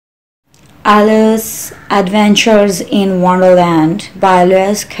Alice Adventures in Wonderland by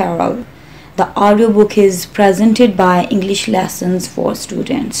Lewis Carroll. The audiobook is presented by English Lessons for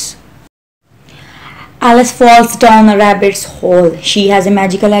Students. Alice falls down a rabbit's hole. She has a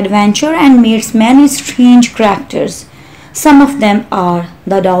magical adventure and meets many strange characters. Some of them are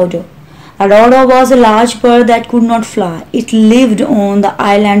the dodo. The dodo was a large bird that could not fly. It lived on the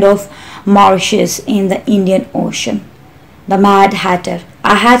island of Mauritius in the Indian Ocean. The Mad Hatter.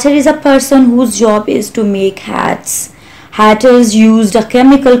 A hatter is a person whose job is to make hats. Hatters used a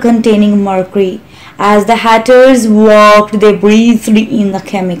chemical containing mercury. As the hatters worked, they breathed in the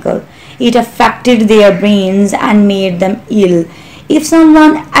chemical. It affected their brains and made them ill. If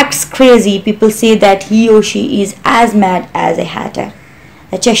someone acts crazy, people say that he or she is as mad as a hatter.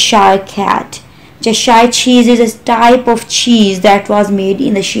 The Cheshire Cat. Cheshire cheese is a type of cheese that was made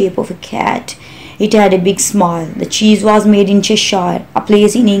in the shape of a cat. It had a big smile. The cheese was made in Cheshire, a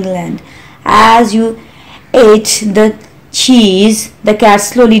place in England. As you ate the cheese, the cat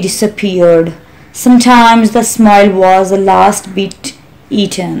slowly disappeared. Sometimes the smile was the last bit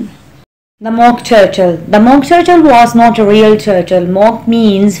eaten. The Mock Turtle. The Mock Turtle was not a real turtle. Mock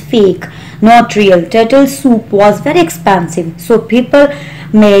means fake, not real. Turtle soup was very expensive, so people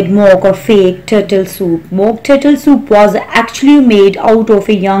made mock or fake turtle soup. Mock turtle soup was actually made out of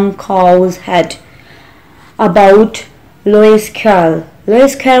a young cow's head. About Lewis Carroll.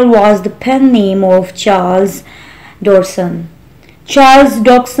 Lewis Carroll was the pen name of Charles Dodson. Charles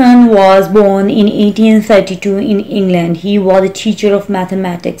Dodson was born in 1832 in England. He was a teacher of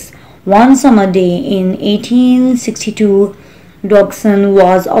mathematics. One summer day in 1862, Dodson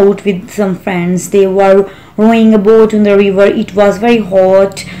was out with some friends. They were rowing a boat on the river. It was very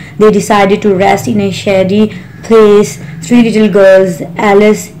hot. They decided to rest in a shady place. Three little girls,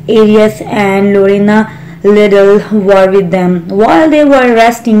 Alice, Arias, and Lorena Liddell, were with them. While they were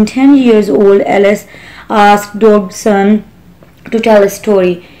resting, 10 years old Alice asked Dodson to tell a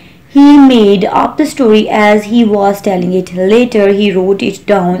story. He made up the story as he was telling it. Later, he wrote it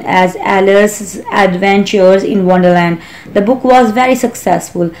down as Alice's Adventures in Wonderland. The book was very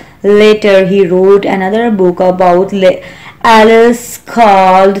successful. Later, he wrote another book about Alice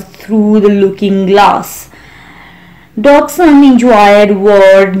called Through the Looking Glass. Dodson enjoyed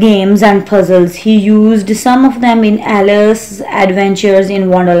word games and puzzles. He used some of them in Alice's Adventures in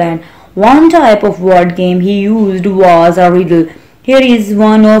Wonderland. One type of word game he used was a riddle. Here is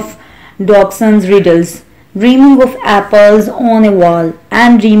one of Dodson's riddles. Dreaming of apples on a wall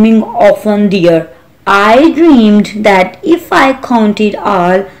and dreaming often, dear. I dreamed that if I counted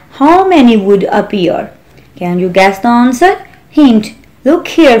all, how many would appear? Can you guess the answer? Hint. Look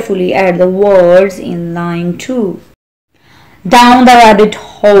carefully at the words in line 2. Down the rabbit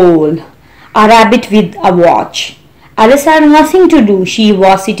hole. A rabbit with a watch. Alice had nothing to do. She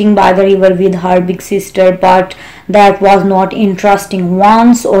was sitting by the river with her big sister, but that was not interesting.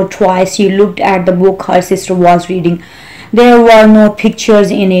 Once or twice she looked at the book her sister was reading. There were no pictures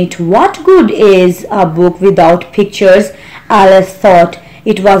in it. What good is a book without pictures? Alice thought.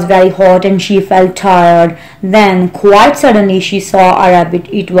 It was very hot and she felt tired. Then, quite suddenly, she saw a rabbit.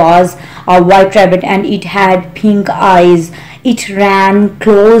 It was a white rabbit and it had pink eyes. It ran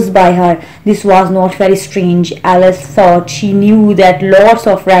close by her. This was not very strange. Alice thought. She knew that lots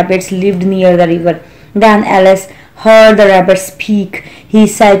of rabbits lived near the river. Then Alice heard the rabbit speak. He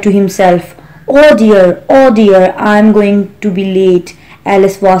said to himself, oh dear, I'm going to be late."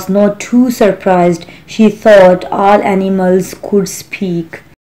 Alice was not too surprised. She thought all animals could speak.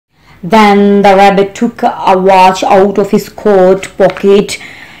 Then the rabbit took a watch out of his coat pocket.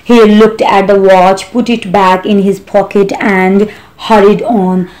 He looked at the watch, put it back in his pocket, and hurried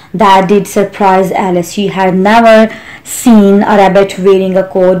on. That did surprise Alice. She had never seen a rabbit wearing a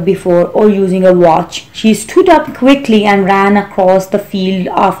coat before or using a watch. She stood up quickly and ran across the field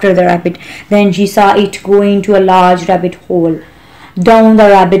after the rabbit. Then she saw it go into a large rabbit hole. Down the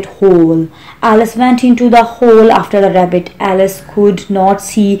rabbit hole. Alice went into the hole after the rabbit. Alice could not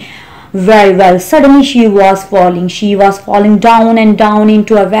see very well. Suddenly she was falling. She was falling down and down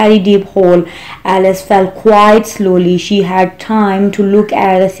into a very deep hole. Alice fell quite slowly. She had time to look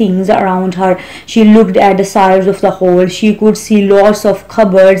at the things around her. She looked at the sides of the hole. She could see lots of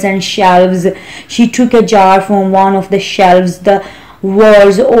cupboards and shelves. She took a jar from one of the shelves. The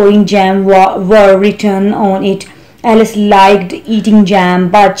words orange jam were written on it. Alice liked eating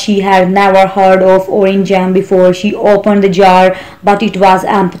jam, but she had never heard of orange jam before. She opened the jar, but it was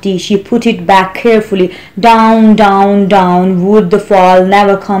empty. She put it back carefully. Down, down, down. Would the fall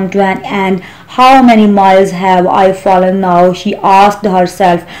never come to an end? How many miles have I fallen now? She asked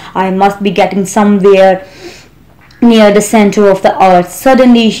herself. I must be getting somewhere. near the center of the earth.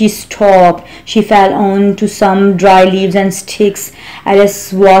 Suddenly she stopped. She fell onto some dry leaves and sticks.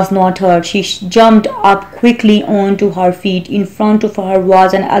 Alice was not hurt. She jumped up quickly onto her feet. In front of her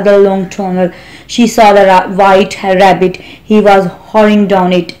was another long tunnel. She saw the white rabbit. He was hurrying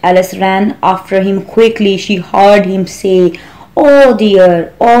down it. Alice ran after him quickly. She heard him say, oh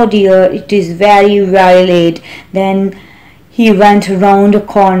dear, it is very, very late." Then he went round a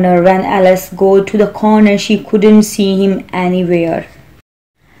corner. When Alice got to the corner, she couldn't see him anywhere.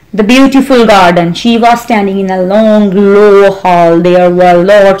 The beautiful garden. She was standing in a long, low hall. There were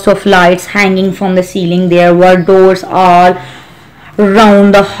lots of lights hanging from the ceiling. There were doors all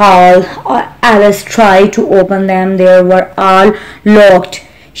round the hall. Alice tried to open them. They were all locked.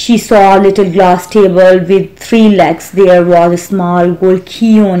 She saw a little glass table with 3 legs. There was a small gold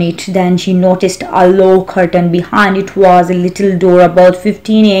key on it. Then she noticed a low curtain. Behind it was a little door about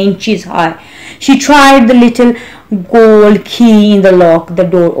 15 inches high. She tried the little gold key in the lock. The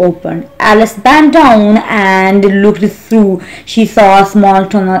door opened. Alice bent down and looked through. She saw a small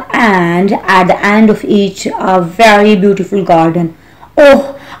tunnel and at the end of it a very beautiful garden.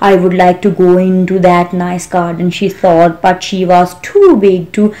 "Oh, I would like to go into that nice garden," she thought, but she was too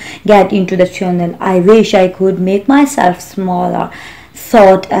big to get into the tunnel. "I wish I could make myself smaller,"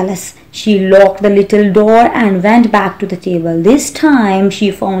 thought Alice. She locked the little door and went back to the table. This time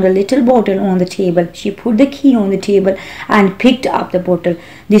she found a little bottle on the table. She put the key on the table and picked up the bottle.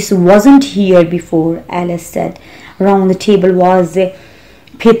 "This wasn't here before," Alice said. Around the table was a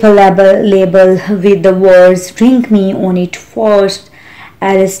paper label with the words "Drink me" on it. First,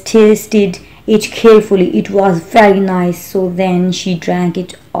 Alice tasted it carefully. It was very nice, so then she drank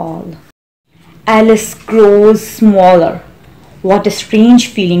it all. Alice grows smaller. "What a strange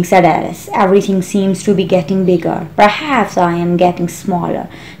feeling," said Alice. "Everything seems to be getting bigger. Perhaps I am getting smaller."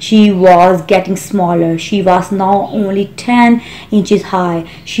 She was getting smaller. She was now only 10 inches high.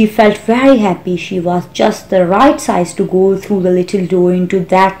 She felt very happy. She was just the right size to go through the little door into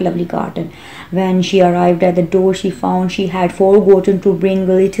that lovely garden. When she arrived at the door, she found she had forgotten to bring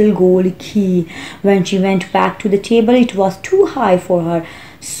the little gold key. When she went back to the table, it was too high for her,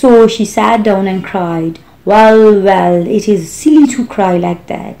 so she sat down and cried. Well, it is silly to cry like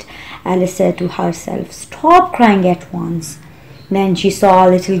that," Alice said to herself. "Stop crying at once." Then she saw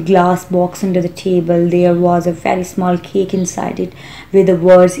a little glass box under the table. There was a very small cake inside it with the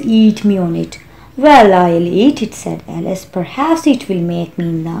words "Eat me" on it. "Well, I'll eat it," said Alice. "Perhaps it will make me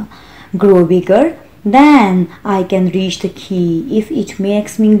now grow bigger. Then I can reach the key. If it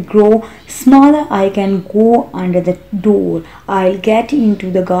makes me grow smaller, I can go under the door. I'll get into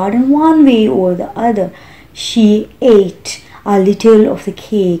the garden one way or the other." She ate a little of the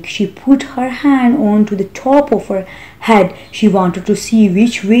cake. She put her hand onto the top of her head. She wanted to see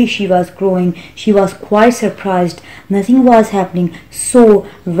which way she was growing. She was quite surprised. Nothing was happening. So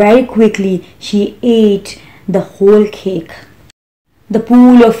very quickly she ate the whole cake. "The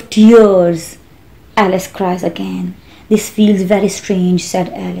pool of tears," Alice cries again. "This feels very strange,"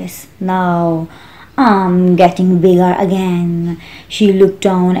 said Alice. "Now I'm getting bigger again." She looked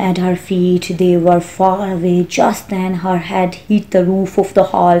down at her feet. They were far away. Just then her head hit the roof of the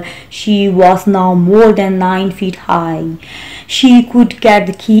hall. She was now more than 9 feet high. She could get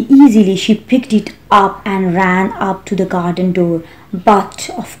the key easily. She picked it up and ran up to the garden door. But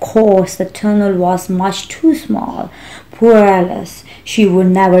of course the tunnel was much too small. Poor Alice. She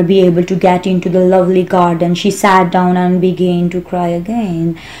would never be able to get into the lovely garden. She sat down and began to cry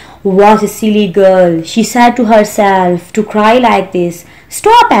again. "What a silly girl," she said to herself, "to cry like this.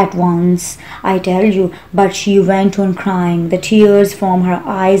 Stop at once, I tell you." But she went on crying. The tears from her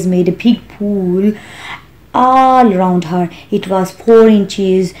eyes made a big pool all around her. It was 4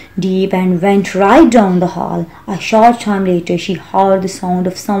 inches deep and went right down the hall. A short time later she heard the sound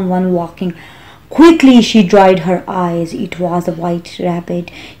of someone walking. Quickly she dried her eyes. It was a white rabbit.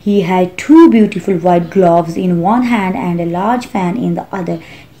 He had 2 beautiful white gloves in one hand and a large fan in the other.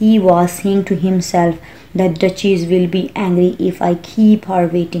 He was saying to himself, "The Duchess will be angry if I keep her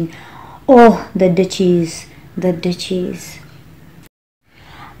waiting. Oh, the Duchess, the Duchess."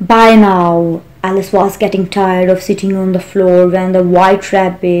 By now, Alice was getting tired of sitting on the floor. When the white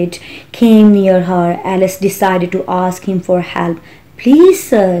rabbit came near her, Alice decided to ask him for help. "Please,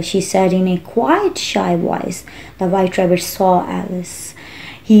 sir," she said in a quite shy voice. The white rabbit saw Alice.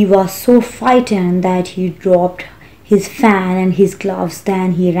 He was so frightened that he dropped his fan and his gloves.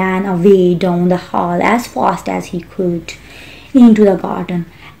 Then he ran away down the hall as fast as he could into the garden.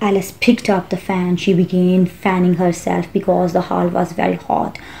 Alice picked up the fan. She began fanning herself because the hall was very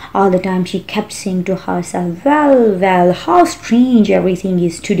hot. All the time she kept saying to herself, well, how strange everything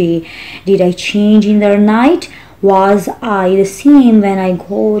is today. Did I change in the night? Was I the same when I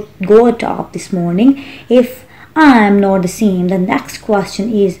got up this morning? If I am not the same, the next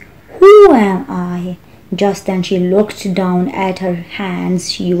question is, who am I? Just then she looked down at her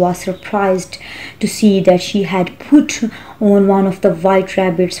hands. She was surprised to see that she had put on one of the white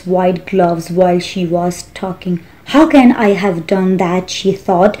rabbit's white gloves while she was talking. How can I have done that? She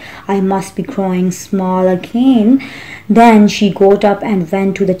thought. I must be growing small again. Then she got up and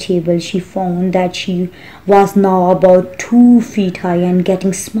went to the table. She found that she was now about 2 feet high and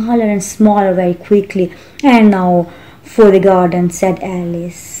getting smaller and smaller very quickly. And now for the garden, said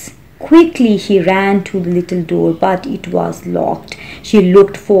Alice. Quickly she ran to the little door, but it was locked. She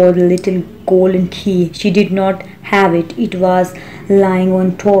looked for the little golden key. She did not have it. It was lying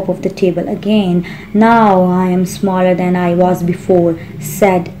on top of the table again. Now I am smaller than I was before,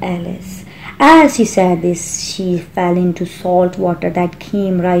 said Alice. As she said this, she fell into salt water that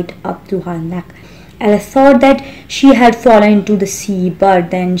came right up to her neck. Alice thought that she had fallen into the sea,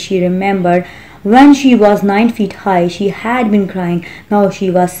 but then she remembered when she was 9 feet high, she had been crying. Now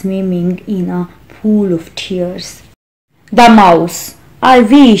she was swimming in a pool of tears. The mouse. I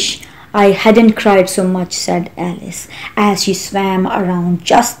wish I hadn't cried so much, said Alice. As she swam around,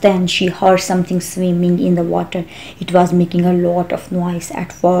 just then she heard something swimming in the water. It was making a lot of noise.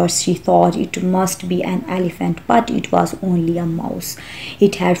 At first she thought it must be an elephant, but it was only a mouse.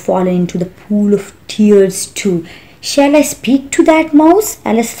 It had fallen into the pool of tears too. Shall I speak to that mouse?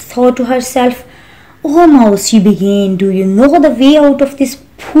 Alice thought to herself. Oh, mouse, she began, do you know the way out of this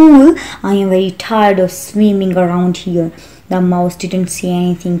pool? I am very tired of swimming around here. The mouse didn't say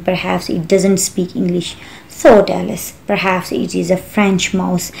anything. Perhaps it doesn't speak English, thought Alice. Perhaps it is a French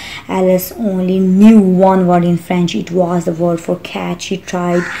mouse. Alice only knew one word in French. It was the word for cat. She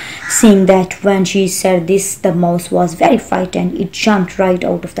tried saying that. When she said this, the mouse was very frightened. It jumped right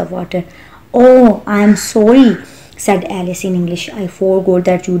out of the water. Oh, I am sorry, said Alice in English. I forgot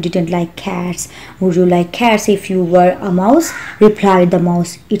that you didn't like cats. Would you like cats if you were a mouse? Replied the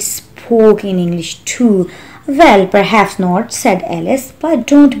mouse. It spoke in English too. Well, perhaps not, said Alice, but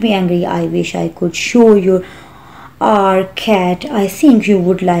don't be angry. I wish I could show you our cat. I think you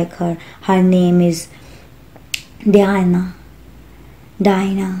would like her. Her name is Diana.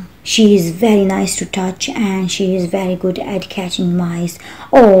 She is very nice to touch and she is very good at catching mice.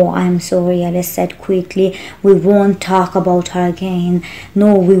 Oh, I'm sorry, Alice said quickly. We won't talk about her again.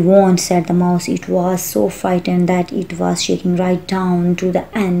 No, we won't, said the mouse. It was so frightened that it was shaking right down to the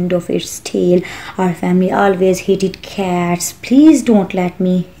end of its tail. Our family always hated cats. Please don't let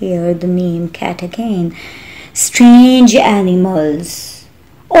me hear the name cat again. Strange animals.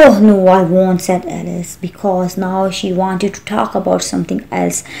 Oh, no, I won't, said Alice, because now she wanted to talk about something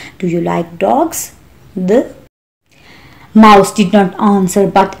else. Do you like dogs? The mouse did not answer,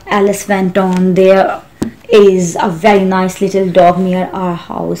 but Alice went on. There is a very nice little dog near our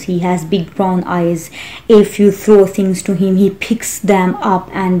house. He has big brown eyes. If you throw things to him, he picks them up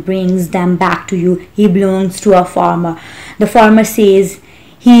and brings them back to you. He belongs to a farmer. The farmer says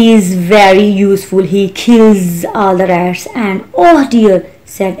he is very useful. He kills all the rats and, oh dear,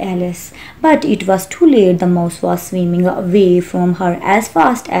 said Alice. But it was too late. The mouse was swimming away from her as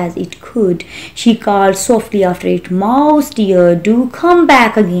fast as it could. She called softly after it, Mouse dear, do come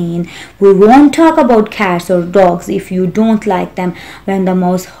back again. We won't talk about cats or dogs if you don't like them. When the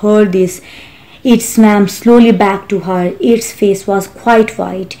mouse heard this, it swam slowly back to her. Its face was quite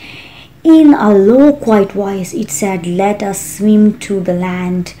white. In a low, quiet voice, it said, Let us swim to the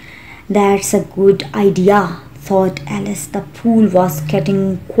land. That's a good idea, thought Alice. The pool was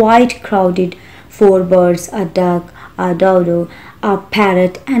getting quite crowded. 4 birds, a duck, a dodo, a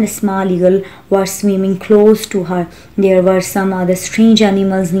parrot, and a small eagle were swimming close to her. There were some other strange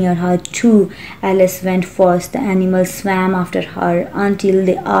animals near her too. Alice went first. The animals swam after her until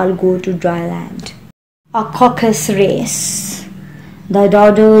they all got to dry land. A caucus race. The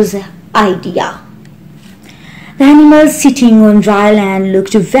dodo's idea. The animals sitting on dry land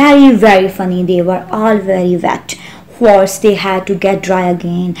looked very, very funny. They were all very wet. First, they had to get dry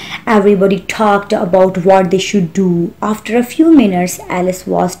again. Everybody talked about what they should do. After a few minutes, Alice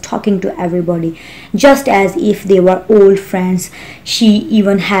was talking to everybody, just as if they were old friends. She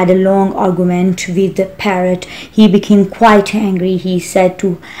even had a long argument with the parrot. He became quite angry. He said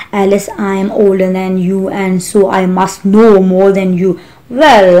to Alice, I am older than you, and so I must know more than you.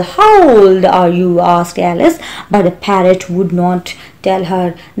 Well, how old are you? Asked Alice, but the parrot would not tell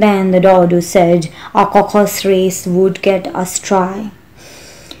her. Then the dodo said, a caucus race would get us dry.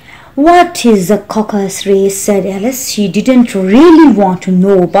 What is a caucus race? Said Alice. She didn't really want to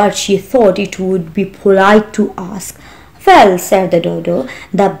know, but she thought it would be polite to ask. Well, said the dodo,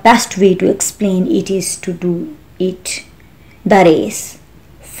 the best way to explain it is to do it. The race.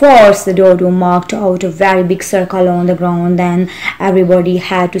 First, the dodo marked out a very big circle on the ground. Then everybody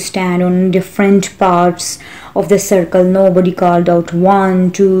had to stand on different parts of the circle. Nobody called out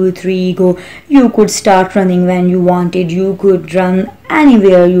 1, 2, 3, go. You could start running when you wanted. You could run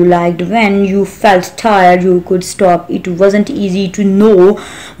anywhere you liked. When you felt tired, you could stop. It wasn't easy to know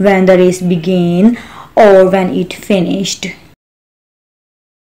when the race began or when it finished.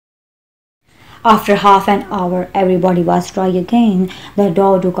 After half an hour, everybody was dry again. The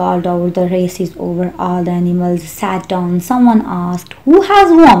dodo called out, the race is over. All the animals sat down. Someone asked, who has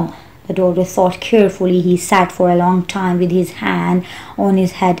won? The dodo thought carefully. He sat for a long time with his hand on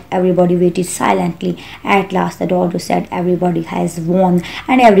his head. Everybody waited silently. At last the dodo said, everybody has won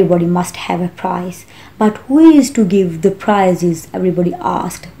and everybody must have a prize. But who is to give the prizes? Everybody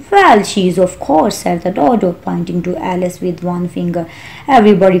asked. Well, she is, of course, said the dodo, pointing to Alice with one finger.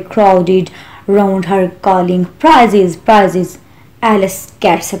 Everybody crowded round her, calling, prizes, prizes. Alice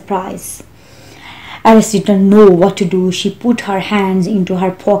gets a prize. Alice didn't know what to do. She put her hands into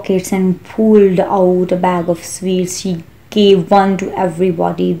her pockets and pulled out a bag of sweets. She gave one to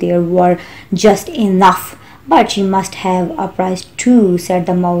everybody. There were just enough. But she must have a prize too, said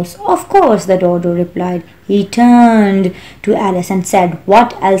the mouse. Of course, the dodo replied. He turned to Alice and said,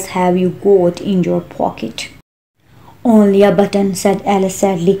 what else have you got in your pocket? Only a button, said Alice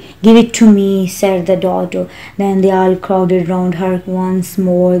sadly. Give it to me, said the dodo. Then they all crowded round her once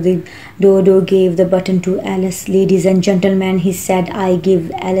more. The dodo gave the button to Alice. Ladies and gentlemen, he said, I give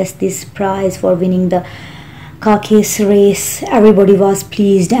Alice this prize for winning the caucus race. Everybody was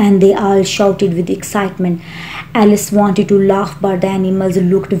pleased and they all shouted with excitement. Alice wanted to laugh, but the animals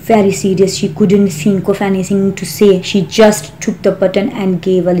looked very serious. She couldn't think of anything to say. She just took the button and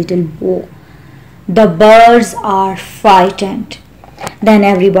gave a little bow. The birds are frightened. Then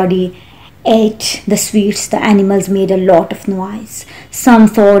everybody ate the sweets. The animals made a lot of noise. Some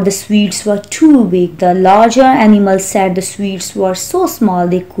thought the sweets were too big. The larger animals said the sweets were so small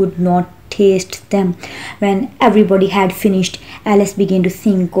they could not taste them. When everybody had finished, Alice began to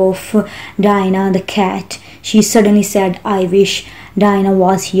think of Dinah the cat. She suddenly said, I wish Dinah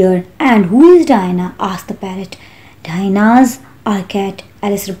was here. And who is Dinah? asked the parrot. Dinah's our cat,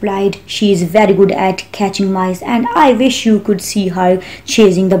 Alice replied. She is very good at catching mice, and I wish you could see her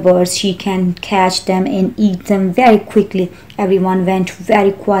chasing the birds. She can catch them and eat them very quickly. Everyone went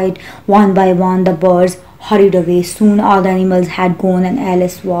very quiet. One by one, the birds hurried away. Soon all the animals had gone and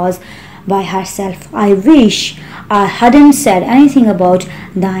Alice was by herself. I wish I hadn't said anything about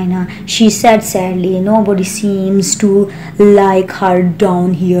Dinah, she said sadly. Nobody seems to like her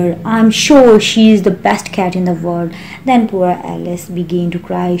down here. I'm sure she is the best cat in the world. Then poor Alice began to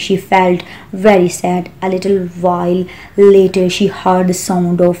cry. She felt very sad. A little while later she heard the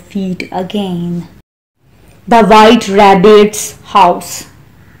sound of feet again. The White Rabbit's house.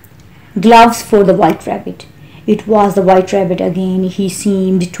 Gloves for the White Rabbit. It was the White Rabbit again. He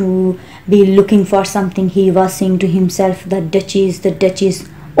seemed to be looking for something. He was saying to himself, the Duchess, the Duchess.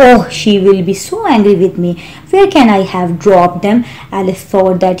 Oh, she will be so angry with me. Where can I have dropped them? Alice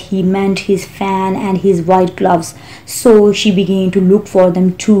thought that he meant his fan and his white gloves. So she began to look for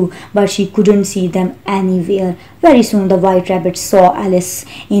them too, but she couldn't see them anywhere. Very soon the White Rabbit saw Alice.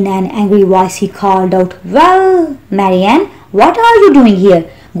 In an angry voice he called out, Well, Marianne, what are you doing here?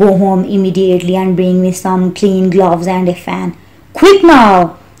 Go home immediately and bring me some clean gloves and a fan. Quick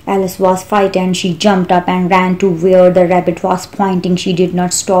now! Alice was frightened. She jumped up and ran to where the rabbit was pointing. She did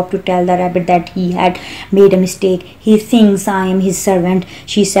not stop to tell the rabbit that he had made a mistake. He thinks I am his servant,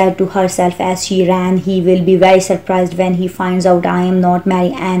 she said to herself as she ran. He will be very surprised when he finds out I am not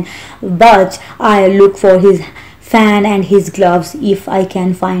Mary Ann. But I'll look for his fan and his gloves if I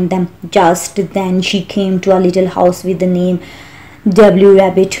can find them. Just then she came to a little house with the name W.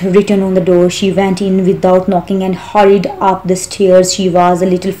 Rabbit written on the door. She went in without knocking and hurried up the stairs. She was a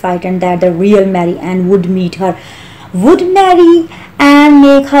little frightened that the real Mary Ann would meet her. Would Mary Ann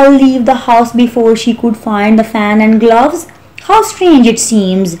make her leave the house before she could find the fan and gloves? How strange it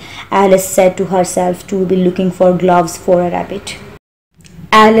seems, Alice said to herself, to be looking for gloves for a rabbit.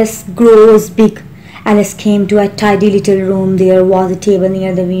 Alice grows big. Alice came to a tidy little room. There was a table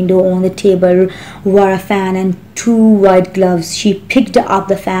near the window. On the table were a fan and 2 white gloves. She picked up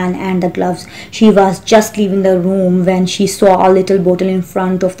the fan and the gloves. She was just leaving the room when she saw a little bottle in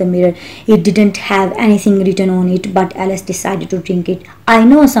front of the mirror. It didn't have anything written on it, but Alice decided to drink it. I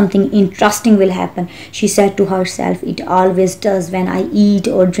know something interesting will happen, she said to herself. It always does when I eat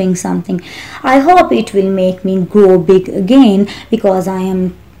or drink something. I hope it will make me grow big again because I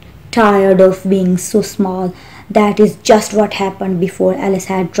am tired of being so small. That is just what happened. Before Alice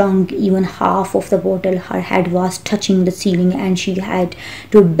had drunk even half of the bottle, her head was touching the ceiling and she had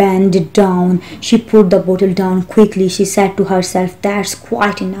to bend it down. She put the bottle down quickly. She said to herself, "That's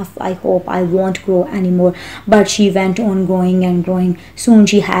quite enough. I hope I won't grow anymore." But she went on growing and growing. Soon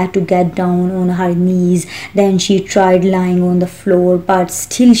she had to get down on her knees. Then she tried lying on the floor, but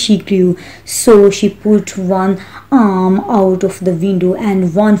still she grew. So she put one arm out of the window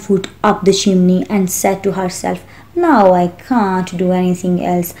and one foot up the chimney and said to herself, "Now I can't do anything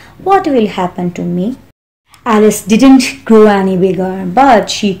else. What will happen to me?" Alice didn't grow any bigger, but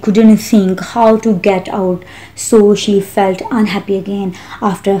she couldn't think how to get out, so she felt unhappy again.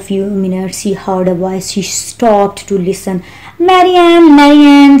 After a few minutes, she heard a voice. She stopped to listen. "Marianne,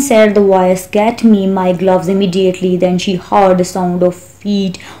 Marianne," said the voice, "get me my gloves immediately." Then she heard the sound of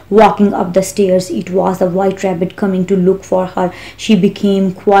feet walking up the stairs. It was the white rabbit coming to look for her. She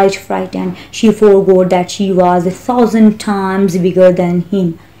became quite frightened. She forgot that she was 1,000 times bigger than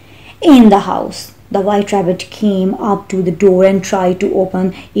him. In the house, the white rabbit came up to the door and tried to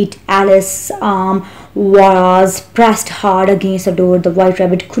open it. Alice's arm was pressed hard against the door. The white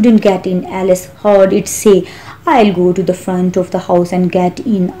rabbit couldn't get in. Alice heard it say, "I'll go to the front of the house and get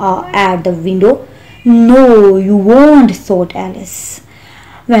in at the window." "No, you won't," thought Alice.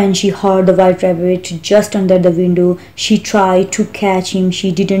 When she heard the white rabbit just under the window, she tried to catch him. She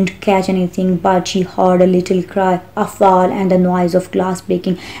didn't catch anything, but she heard a little cry, a fall, and the noise of glass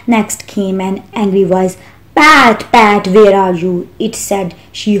breaking. Next came an angry voice. "Pat, Pat, where are you?" it said.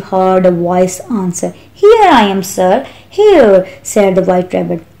 She heard a voice answer. "Here I am, sir." "Here," said the white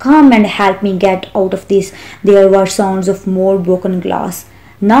rabbit. "Come and help me get out of this." There were sounds of more broken glass.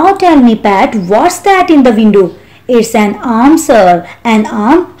 "Now tell me, Pat, what's that in the window?" "It's an arm, sir." "An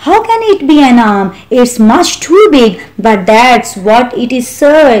arm? How can it be an arm? It's much too big." "But that's what it is,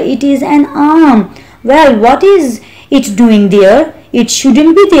 sir. It is an arm." "Well, what is it doing there? It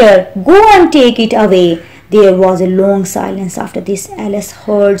shouldn't be there. Go and take it away." There was a long silence after this. Alice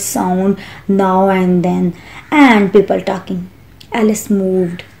heard sound now and then and people talking. Alice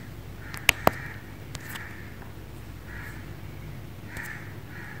moved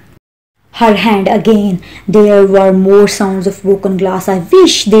her hand again. There were more sounds of broken glass. "I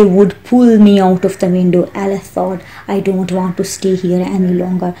wish they would pull me out of the window," Alice thought. "I don't want to stay here any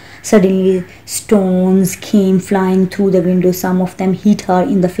longer." Suddenly, stones came flying through the window. Some of them hit her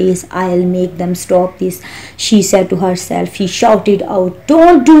in the face. "I'll make them stop this," she said to herself. She shouted out,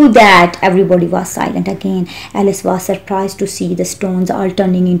 "Don't do that!" Everybody was silent again. Alice was surprised to see the stones all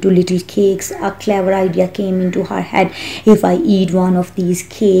turning into little cakes. A clever idea came into her head. "If I eat one of these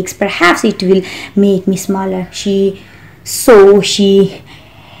cakes, perhaps it will make me smaller." So she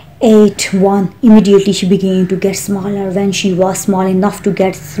ate one. Immediately she began to get smaller. When she was small enough to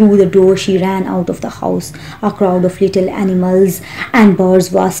get through the door, she ran out of the house. A crowd of little animals and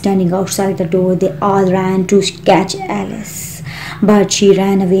birds was standing outside the door. They all ran to catch Alice, but she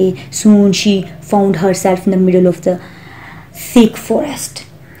ran away. Soon she found herself in the middle of the thick forest.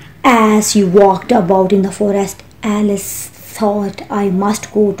 As she walked about in the forest, Alice thought, "I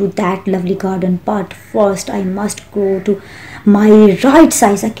must go to that lovely garden, but first I must grow to my right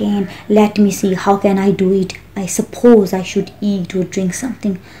size again. Let me see, how can I do it? I suppose I should eat or drink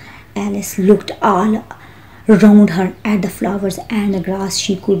something." Alice looked all around her at the flowers and the grass.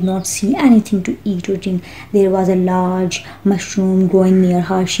 She could not see anything to eat or drink. There was a large mushroom growing near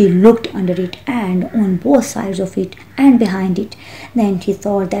her. She looked under it and on both sides of it and behind it. Then she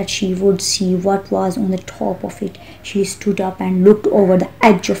thought that she would see what was on the top of it. She stood up and looked over the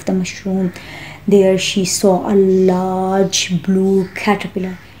edge of the mushroom. There she saw a large blue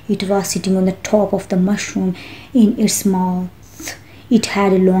caterpillar. It was sitting on the top of the mushroom in its mouth. It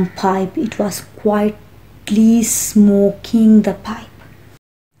had a long pipe. It was quietly smoking the pipe.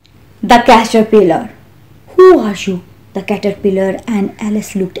 The caterpillar. "Who are you?" The caterpillar and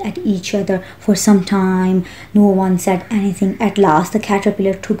Alice looked at each other for some time. No one said anything. At last the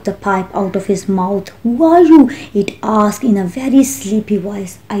caterpillar took the pipe out of his mouth. "Who are you?" it asked in a very sleepy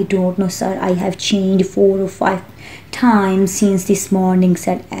voice. "I don't know, sir. I have changed 4 or 5 times since this morning,"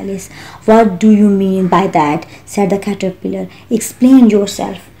 said Alice. "What do you mean by that?" said the caterpillar. "Explain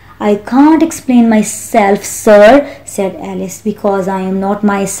yourself." "I can't explain myself, sir," said Alice, "because I am not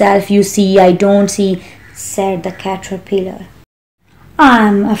myself. You see, I don't see," said the caterpillar.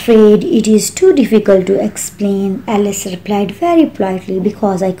 "I'm afraid it is too difficult to explain," Alice replied very politely,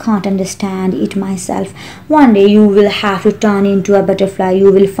 "because I can't understand it myself. One day you will have to turn into a butterfly.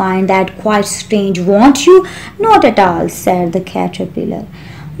 You will find that quite strange, won't you?" "Not at all," said the caterpillar.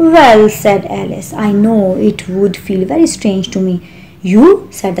 "Well," said Alice, "I know it would feel very strange to me." "You?"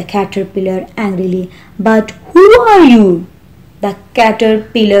 said the caterpillar angrily. "But Who are you? The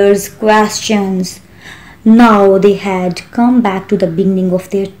caterpillar's questions. Now they had come back to the beginning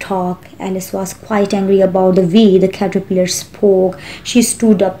of their talk. Alice was quite angry about the way the caterpillar spoke. She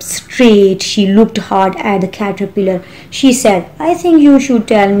stood up straight. She looked hard at the caterpillar. She said, I think you should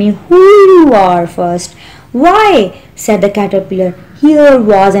tell me who you are first. Why? Said the caterpillar. Here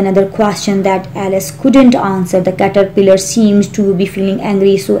was another question that Alice couldn't answer. The caterpillar seemed to be feeling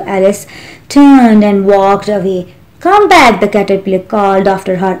angry, so Alice turned and walked away. Come back, the caterpillar called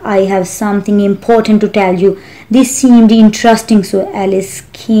after her. I have something important to tell you. This seemed interesting, so Alice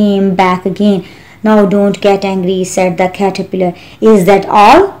came back again. Now don't get angry, said the caterpillar. Is that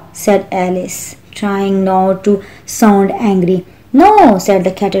all? Said Alice, trying not to sound angry. No, said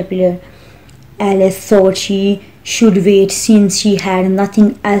the caterpillar. Alice thought she should wait since she had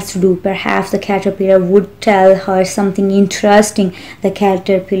nothing else to do. Perhaps the caterpillar would tell her something interesting. The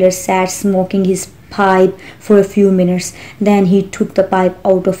caterpillar sat smoking his pipe for a few minutes. Then he took the pipe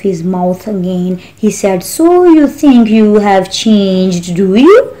out of his mouth again. He said, So you think you have changed, do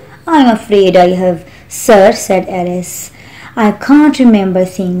you? I'm afraid I have, sir, said Alice. I can't remember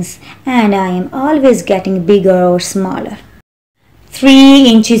things, and I am always getting bigger or smaller. 3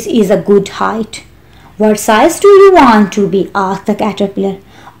 inches is a good height. What size do you want to be? Asked the caterpillar.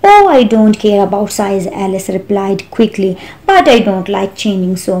 Oh, I don't care about size, Alice replied quickly, but I don't like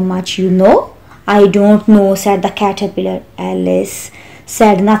changing so much, you know. I don't know, said the caterpillar. Alice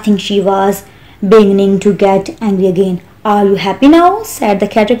said nothing. She was beginning to get angry again. Are you happy now? Said the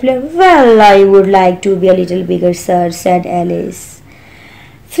caterpillar. Well, I would like to be a little bigger, sir, said Alice.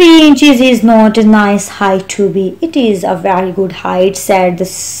 3 inches is not a nice height to be. It is a very good height, said the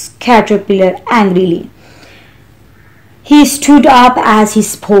caterpillar angrily. He stood up as he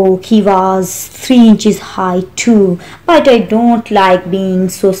spoke. He was 3 inches high too. But I don't like being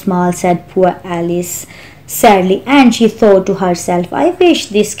so small, said poor Alice sadly, and she thought to herself, I wish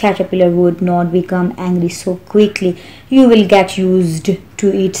this caterpillar would not become angry so quickly. You will get used to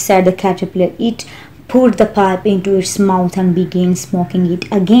it, said the caterpillar. It put the pipe into its mouth and began smoking it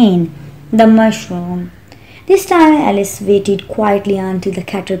again. The mushroom. This time Alice waited quietly until the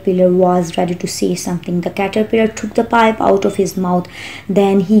caterpillar was ready to say something. The caterpillar took the pipe out of his mouth.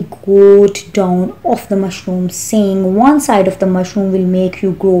 Then he got down off the mushroom, saying, One side of the mushroom will make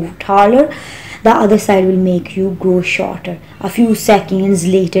you grow taller, the other side will make you grow shorter. A few seconds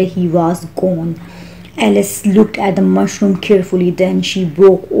later he was gone. Alice looked at the mushroom carefully. Then she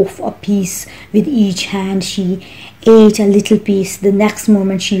broke off a piece with each hand. She ate a little piece. The next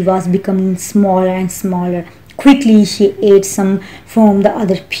moment she was becoming smaller and smaller. Quickly she ate some from the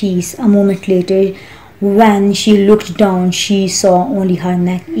other piece. A moment later, when she looked down, she saw only her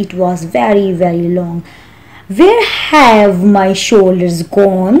neck. It was very, very long. Where have my shoulders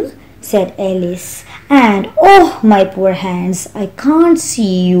gone? Said Alice. And oh, my poor hands, I can't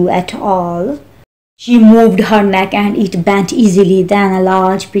see you at all. She moved her neck and it bent easily. Then a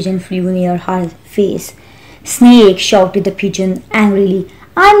large pigeon flew near her face. Snake, shouted the pigeon angrily.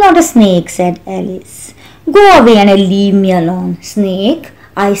 I'm not a snake, said Alice. Go away and leave me alone. Snake,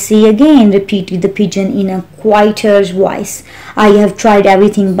 I say again, repeated the pigeon in a quieter voice. I have tried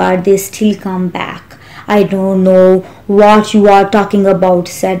everything, but they still come back. I don't know what you are talking about,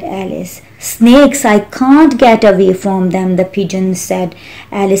 said Alice. Snakes, I can't get away from them, the pigeon said.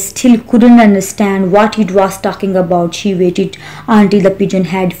 Alice still couldn't understand what it was talking about. She waited until the pigeon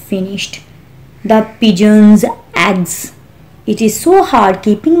had finished. The pigeon's eggs. It is so hard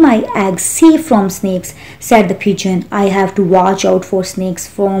keeping my eggs safe from snakes, said the pigeon. I have to watch out for snakes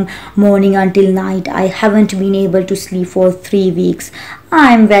from morning until night. I haven't been able to sleep for 3 weeks.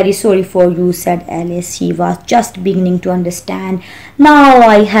 I am very sorry for you, said Alice. She was just beginning to understand. Now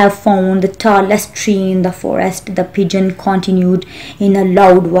I have found the tallest tree in the forest, the pigeon continued in a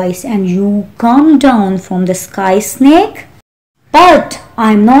loud voice. And you come down from the sky, snake? But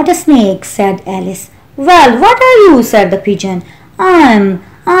I'm not a snake, said Alice. Well, what are you? Said the pigeon. I'm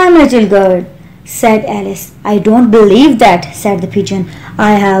a little girl, said Alice. I don't believe that, said the pigeon.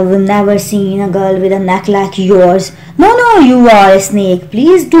 I have never seen a girl with a neck like yours. No, you are a snake.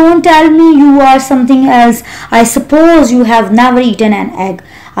 Please don't tell me you are something else. I suppose you have never eaten an egg.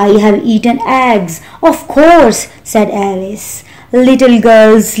 I have eaten eggs. Of course, said Alice. Little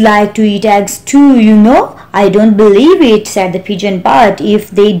girls like to eat eggs too, you know. I don't believe it, said the pigeon, but if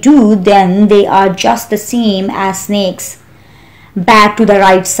they do, then they are just the same as snakes. Back to the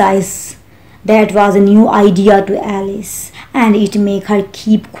right size. That was a new idea to Alice, and it made her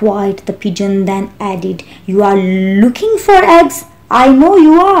keep quiet. The pigeon then added, You are looking for eggs? I know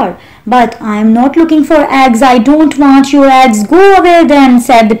you are, "But I'm not looking for eggs. I don't want your eggs. Go away then,"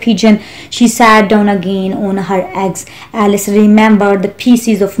 said the pigeon. She sat down again on her eggs. Alice remembered the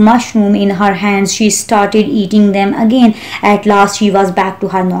pieces of mushroom in her hands. She started eating them again. At last she was back to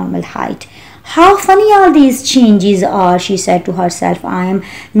her normal height. "How funny all these changes are," she said to herself. "I am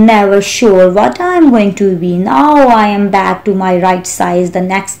never sure what I am going to be. Now I am back to my right size. The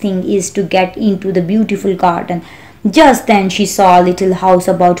next thing is to get into the beautiful garden." Just then she saw a little house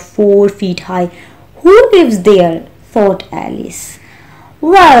about 4 feet high. "Who lives there?" thought Alice.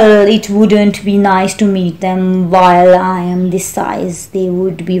 "Well, it wouldn't be nice to meet them while I am this size. They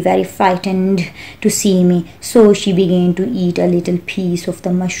would be very frightened to see me." So she began to eat a little piece of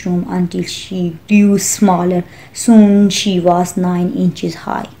the mushroom until she grew smaller. Soon she was 9 inches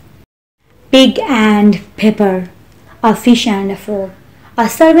high. Pig and Pepper, a fish and a frog. A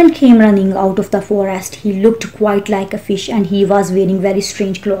servant came running out of the forest. He looked quite like a fish and he was wearing very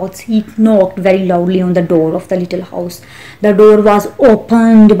strange clothes. He knocked very loudly on the door of the little house. The door was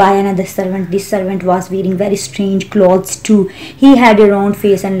opened by another servant. This servant was wearing very strange clothes too. He had a round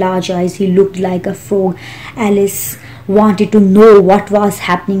face and large eyes. He looked like a frog. Alice wanted to know what was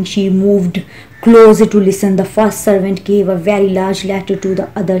happening. She moved closer to listen. The first servant gave a very large letter to the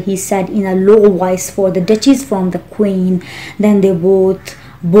other. He said in a low voice, "For the Duchess from the Queen." Then they both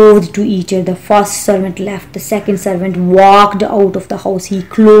bowed to each other. The first servant left. The second servant walked out of the house. He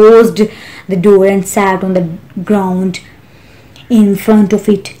closed the door and sat on the ground in front of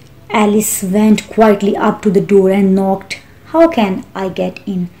it. Alice went quietly up to the door and knocked. "How can I get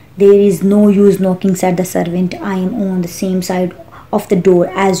in?" "There is no use knocking," said the servant. "I am on the same side of the door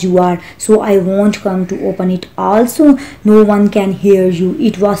as you are, so I won't come to open it. Also, no one can hear you."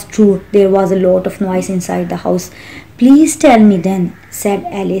 It was true. There was a lot of noise inside the house. "Please tell me then," said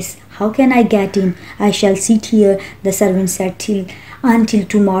Alice. "How can I get in?" "I shall sit here," the servant said, until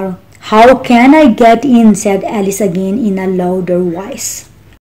tomorrow." "How can I get in?" said Alice again in a louder voice.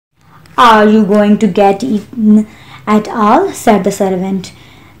 "Are you going to get in at all?" said the servant.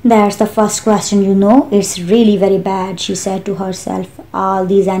 "That's the first question, you know. It's really very bad," she said to herself. "All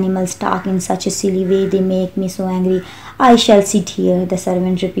these animals talk in such a silly way. They make me so angry. I shall sit here," the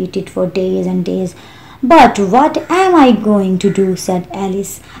servant repeated for days and days. "But what am I going to do?" said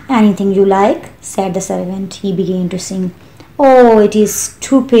Alice. "Anything you like," said the servant. He began to sing. "Oh, it is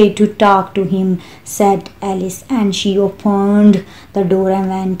stupid to talk to him," said Alice, and she opened the door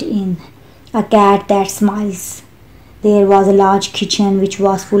and went in. "A cat that smiles." There was a large kitchen which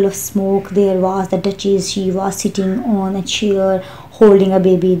was full of smoke. There was the Duchess. She was sitting on a chair holding a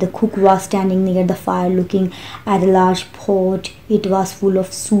baby. The cook was standing near the fire looking at a large pot. It was full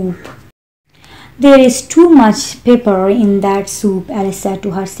of soup. "There is too much pepper in that soup," Alice said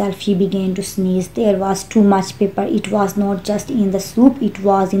to herself. She began to sneeze. There was too much pepper. It was not just in the soup, it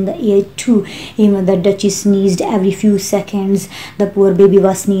was in the air too. Even the Duchess sneezed every few seconds. The poor baby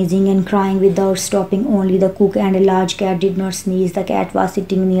was sneezing and crying without stopping. Only the cook and a large cat did not sneeze. The cat was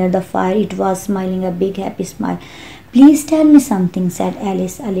sitting near the fire. It was smiling a big happy smile. "Please tell me something," said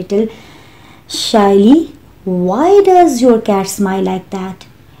Alice a little shyly. "Why does your cat smile like that?"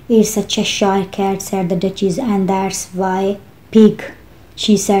 "It's a Cheshire cat," said the Duchess, "and that's why." "Pig,"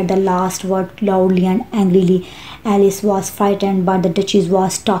 she said the last word loudly and angrily. Alice was frightened, but the Duchess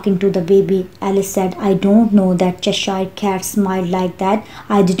was talking to the baby. Alice said, "I don't know that Cheshire cats smiled like that.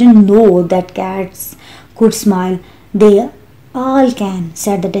 I didn't know that cats could smile." "They all can,"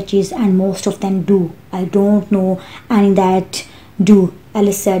 said the Duchess, "and most of them do." "I don't know any that do,"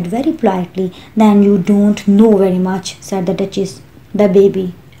 Alice said very politely. "Then you don't know very much," said the Duchess. "The baby."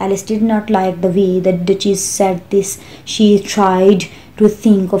 Alice did not like the way the Duchess said this. She tried to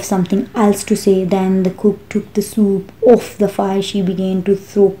think of something else to say. Then the cook took the soup off the fire. She began to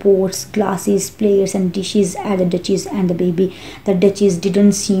throw pots, glasses, plates and dishes at the Duchess and the baby. The Duchess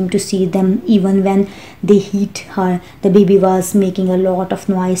didn't seem to see them even when they hit her. The baby was making a lot of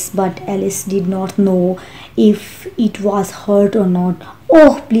noise, but Alice did not know if it was hurt or not.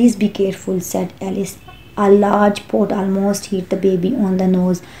 "Oh, please be careful," said Alice. A large pot almost hit the baby on the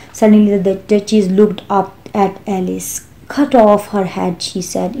nose. Suddenly the Duchess looked up at Alice. "Cut off her head," she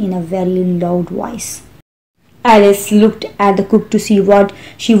said in a very loud voice. Alice looked at the cook to see what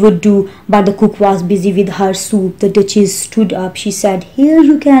she would do, but the cook was busy with her soup. The Duchess stood up. She said, "Here,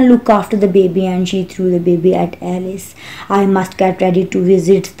 you can look after the baby," and she threw the baby at Alice. "I must get ready to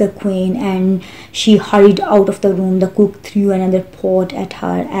visit the Queen," and she hurried out of the room. The cook threw another pot at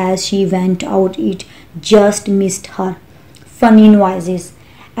her. As she went out, it just missed her. Funny noises.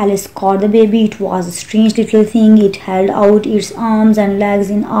 Alice caught the baby. It was a strange little thing. It held out its arms and legs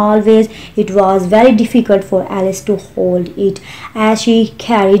in all ways. It was very difficult for Alice to hold it. As she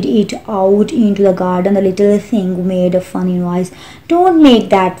carried it out into the garden, the little thing made a funny noise. "Don't make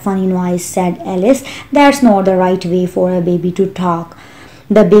that funny noise," said Alice. "That's not the right way for a baby to talk."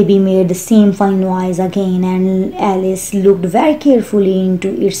 The baby made the same funny noise again, and Alice looked very carefully into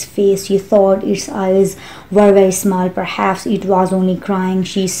its face. She thought its eyes were very small. Perhaps it was only crying,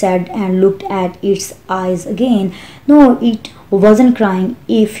 she said, and looked at its eyes again. "No, it wasn't crying.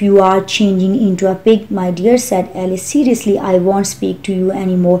 If you are changing into a pig, my dear," said Alice. "Seriously, I won't speak to you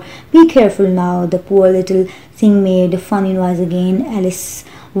anymore. Be careful now." The poor little thing made a funny noise again. Alice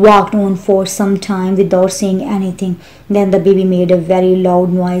walked on for some time without saying anything. Then the baby made a very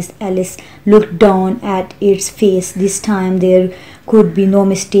loud noise. Alice looked down at its face. This time there could be no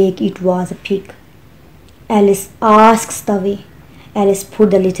mistake. It was a pig. Alice asked the way. Alice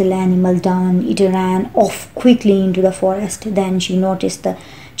put the little animal down. It ran off quickly into the forest. Then she noticed the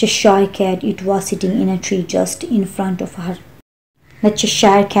Cheshire Cat. It was sitting in a tree just in front of her. The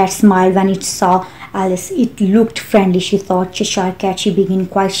Cheshire Cat smiled when it saw Alice. It looked friendly, she thought. "Cheshire Cat," she began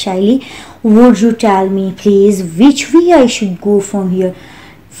quite shyly, "would you tell me, please, which way I should go from here?"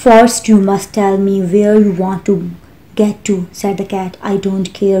 "First, you must tell me where you want to get to," said the cat. "I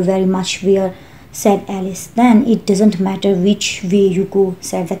don't care very much where," said Alice. "Then it doesn't matter which way you go,"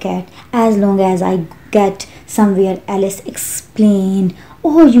 said the cat, "as long as I get somewhere," Alice explained.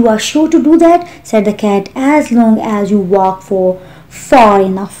 "Oh, you are sure to do that?" said the cat. "As long as you walk for far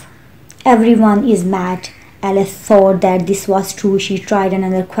enough." "Everyone is mad." Alice thought that this was true. She tried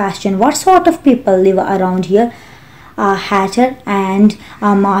another question. "What sort of people live around here?" "A hatter and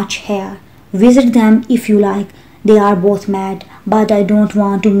a March hare. Visit them if you like. They are both mad." "But I don't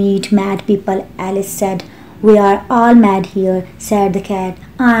want to meet mad people," Alice said. "We are all mad here," said the cat.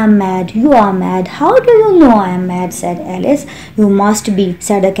 "I am mad. You are mad." "How do you know I am mad?" said Alice. "You must be,"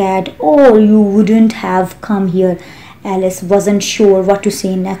 said the cat, "or you wouldn't have come here." Alice wasn't sure what to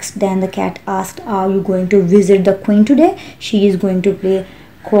say next. Then the cat asked, "Are you going to visit the queen today? She is going to play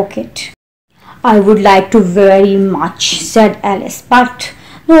croquet." "I would like to very much," said Alice, "but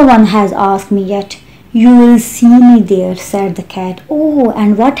no one has asked me yet." "You will see me there," said the cat. "Oh,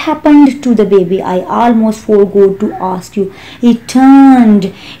 and what happened to the baby? I almost forgot to ask you." "It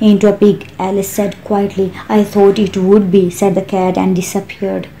turned into a pig," Alice said quietly. "I thought it would be," said the cat, and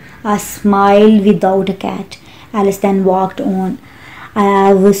disappeared. A smile without a cat. Alice then walked on. "I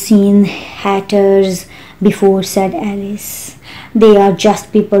have seen hatters before," said Alice. "They are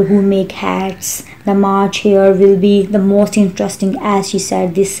just people who make hats. The March hare will be the most interesting." As she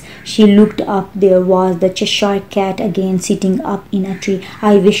said this, she looked up. There was the Cheshire Cat again, sitting up in a tree.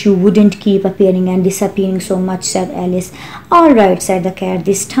 "I wish you wouldn't keep appearing and disappearing so much," said Alice. "All right," said the cat.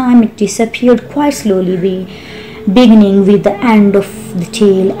 This time it disappeared quite slowly, beginning with the end of the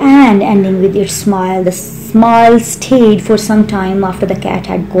tail and ending with its smile. The smile stayed for some time after the cat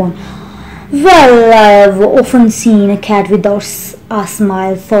had gone. "Well, I've often seen a cat without a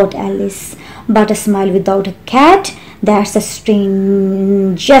smile," thought Alice. "But a smile without a cat? That's the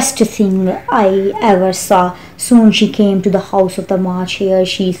strangest thing I ever saw." Soon she came to the house of the March hare.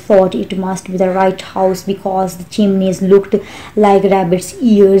 She thought it must be the right house because the chimneys looked like rabbits'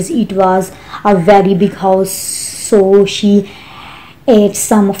 ears. It was a very big house, so she ate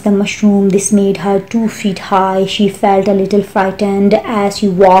some of the mushroom. This made her 2 feet high. She felt a little frightened as she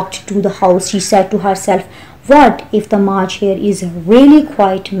walked to the house. She said to herself, "What if the March hare is really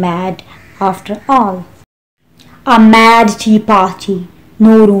quite mad after all?" A mad tea party.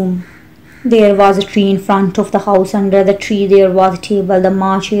 No room. There was a tree in front of the house. Under the tree there was a table. The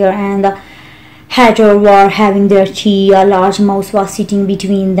March hare and the hatter were having their tea. A large mouse was sitting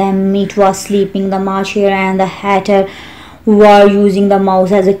between them. It was sleeping. The March hare and the hatter were using the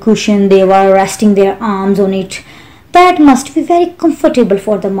mouse as a cushion. They were resting their arms on it. "That must be very comfortable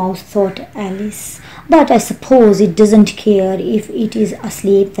for the mouse," thought Alice. "But I suppose it doesn't care if it is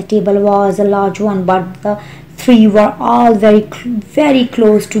asleep." The table was a large one, but the three were all very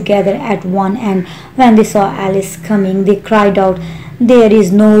close together at one end. When they saw Alice coming, they cried out, "There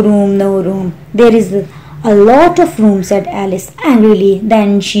is no room, no room." "There is a lot of room," said Alice angrily.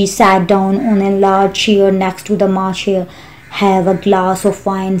 Then she sat down on a large chair next to the March hare. "Have a glass of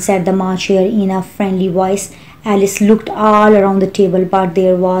wine," said the March hare in a friendly voice. Alice looked all around the table, but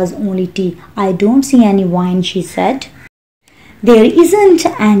there was only tea. "I don't see any wine," she said. "There isn't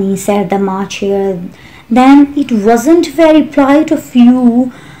any," said the March hare. "Then it wasn't very polite of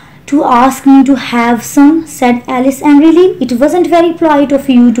you "To ask me to have some," said Alice angrily. "It wasn't very polite of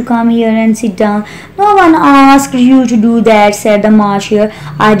you to come here and sit down." "No one asked you to do that," said the March Hare.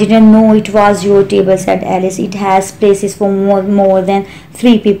 "I didn't know it was your table," said Alice. "It has places for more than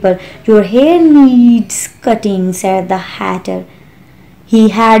 3 people." "Your hair needs cutting," said the Hatter. He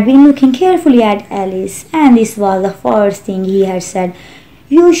had been looking carefully at Alice, and this was the first thing he had said.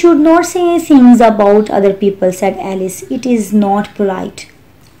 "You should not say things about other people," said Alice. "It is not polite."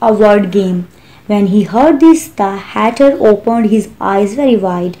 A word game. When he heard this, the Hatter opened his eyes very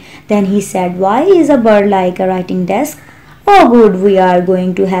wide. Then he said, "Why is a bird like a writing desk?" "Oh, good, we are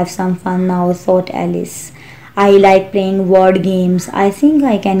going to have some fun now," thought Alice. "I like playing word games. I think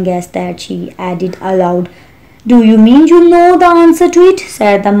I can guess that," she added aloud. "Do you mean you know the answer to it?"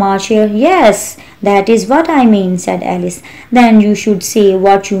 said the March Hare. "Yes, that is what I mean," said Alice. "Then you should say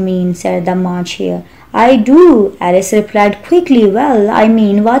what you mean," said the March Hare. "I do," Alice replied quickly. "Well, I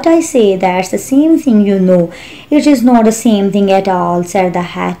mean what I say. That's the same thing, you know." "It is not the same thing at all," said the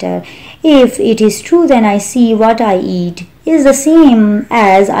Hatter. "If it is true, then I see what I eat is the same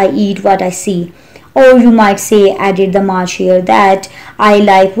as I eat what I see." "Or you might say," added the March Hare, "that I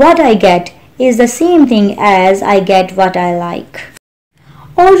like what I get is the same thing as I get what I like."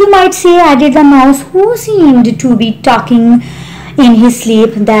 "Or you might say," added the Mouse, who seemed to be talking in his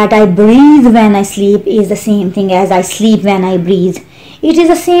sleep, "that I breathe when I sleep is the same thing as I sleep when I breathe." "It is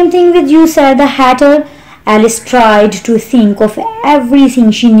the same thing with you," said the Hatter. Alice tried to think of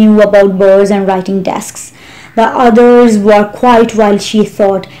everything she knew about birds and writing desks. The others were quiet while she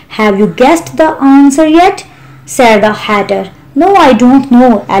thought. "Have you guessed the answer yet?" said the Hatter. "No, I don't know,"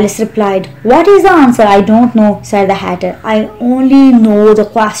 Alice replied. "What is the answer?" "I don't know," said the Hatter. "I only know the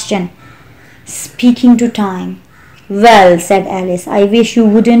question." Speaking to time. "Well," said Alice, "I wish you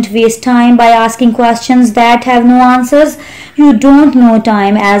wouldn't waste time by asking questions that have no answers. You don't know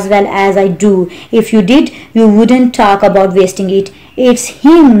time as well as I do. If you did, you wouldn't talk about wasting it. It's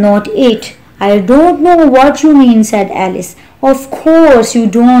him, not it." "I don't know what you mean," said Alice. "Of course you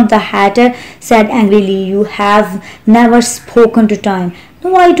don't," the Hatter said angrily. "You have never spoken to time."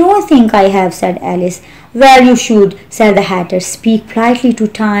 "No, I don't think I have," said Alice. "Well, you should," said the Hatter. "Speak politely to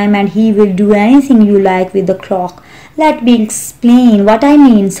time and he will do anything you like with the clock." "Let me explain what I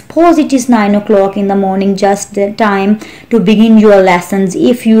mean. Suppose it is 9 o'clock in the morning, just the time to begin your lessons.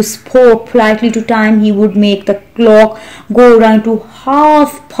 If you spoke politely to time, he would make the clock go round to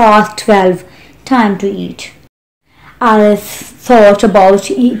 12:30. Time to eat." Alice thought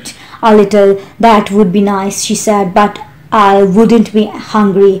about it a little. "That would be nice," she said, "but I wouldn't be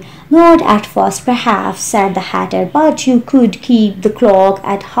hungry." "Not at first, perhaps," said the Hatter, "but you could keep the clock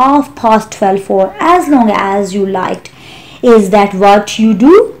at 12:30 for as long as you liked." "Is that what you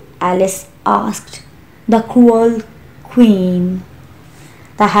do?" Alice asked. "The cruel Queen."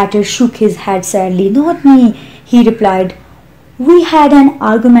 The Hatter shook his head sadly. "Not me," he replied. "We had an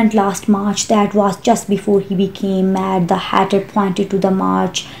argument last March. That was just before he became mad." The Hatter pointed to the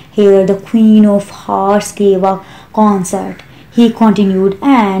March Hare. "The Queen of Hearts gave a concert," he continued,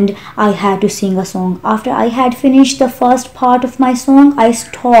 "and I had to sing a song. After I had finished the first part of my song, I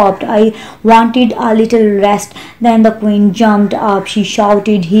stopped. I wanted a little rest. Then the Queen jumped up. She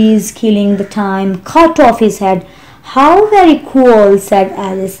shouted, 'He's killing the time. Cut off his head.'" "How very cruel," said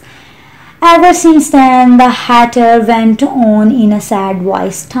Alice. "Ever since then," the Hatter went on in a sad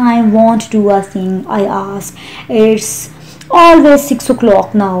voice, "time won't do a thing I ask. It's always 6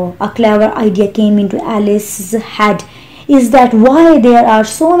 o'clock now." A clever idea came into Alice's head. "Is that why there are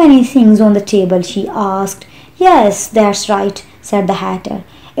so many things on the table?" she asked. "Yes, that's right," said the Hatter.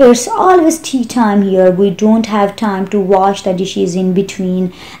 "It's always tea time here. We don't have time to wash the dishes in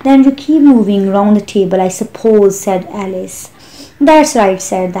between." "Then you keep moving round the table, I suppose," said Alice. "That's right,"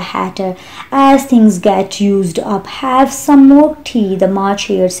 said the Hatter. "As things get used up, have some more tea," the March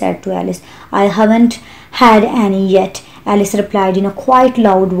Hare said to Alice. "I haven't had any yet," Alice replied in a quite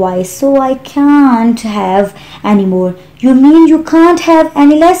loud voice, "so I can't have any more." "You mean you can't have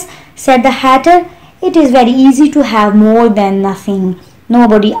any less?" said the Hatter. "It is very easy to have more than nothing.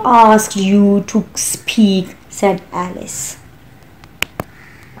 Nobody asked you to speak," said Alice.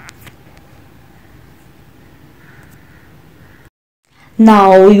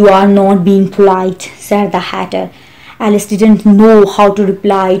 "Now you are not being polite," said the Hatter. Alice didn't know how to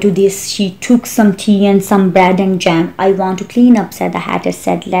reply to this. She took some tea and some bread and jam. "I want to clean up," said the Hatter.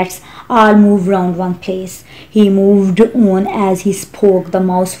 Said, "Let's all move round one place." He moved on as he spoke. The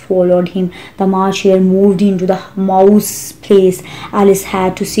mouse followed him. The March Hare moved into the mouse place. Alice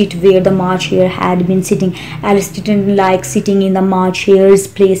had to sit where the March Hare had been sitting. Alice didn't like sitting in the March Hare's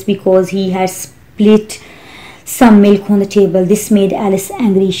place because he had some milk on the table. This made Alice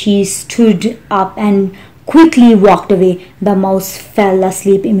angry. She stood up and quickly walked away. The mouse fell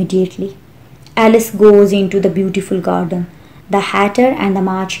asleep immediately. Alice goes into the beautiful garden. The Hatter and the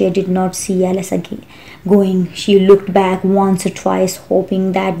March Hare did not see Alice again going. She looked back once or twice,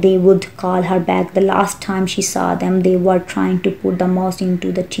 hoping that they would call her back. The last time she saw them, they were trying to put the mouse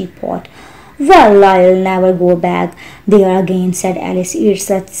into the teapot. "Well, I'll never go back there again," said Alice. "It's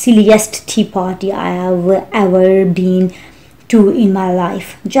the silliest tea party I have ever been to in my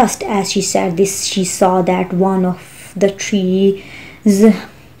life." Just as she said this, she saw that one of the trees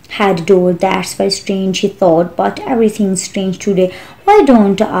had door. "That's very strange," she thought, "but everything's strange today. Why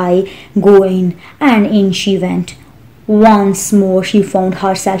don't I go in?" And in she went. Once more she found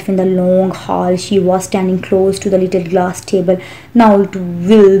herself in the long hall. She was standing close to the little glass table. "Now it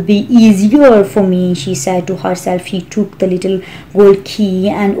will be easier for me," she said to herself. She took the little gold key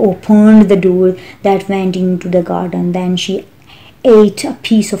and opened the door that went into the garden. Then she ate a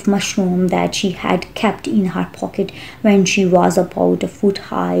piece of mushroom that she had kept in her pocket. When she was about a foot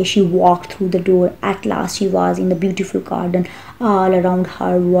high, she walked through the door. At last she was in the beautiful garden. All around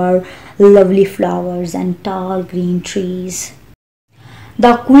her were lovely flowers and tall green trees.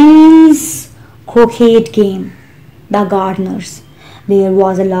 The Queen's croquet game. The gardeners. There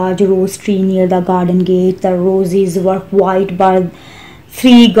was a large rose tree near the garden gate. The roses were white, but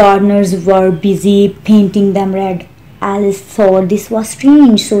 3 gardeners were busy painting them red. Alice thought this was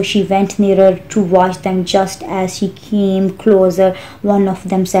strange, so she went nearer to watch them. Just as she came closer, one of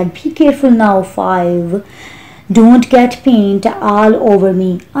them said, "Be careful now, Five. Don't get paint all over me."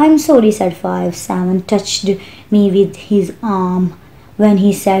 "I'm sorry," said Five. Seven touched me with his arm. When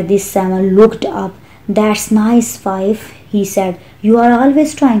he said this, Seven looked up. "That's nice, Five," he said. "You are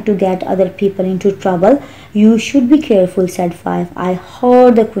always trying to get other people into trouble." "You should be careful," said Five. "I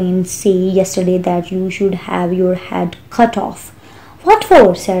heard the Queen say yesterday that you should have your head cut off." "What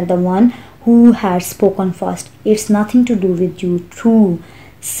for?" said the one who had spoken first. "It's nothing to do with you, too,"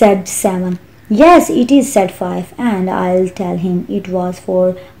 said Seven. "Yes, it is," said Five, "and I'll tell him it was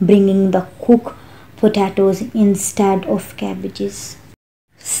for bringing the cooked potatoes instead of cabbages."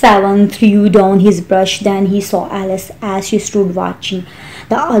 Seven threw down his brush. Then he saw Alice as she stood watching.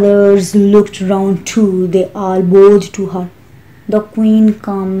 The others looked round too. They all bowed to her. "The Queen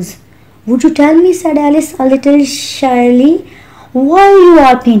comes." "Would you tell me," said Alice a little shyly, "why you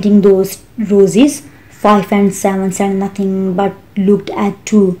are painting those roses?" Five and Seven said nothing but looked at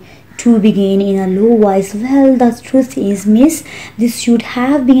Two. Two began in a low voice, "Well, the truth is, miss, this should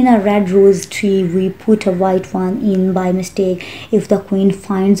have been a red rose tree. We put a white one in by mistake. If the Queen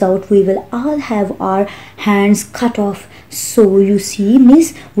finds out, we will all have our hands cut off. So you see,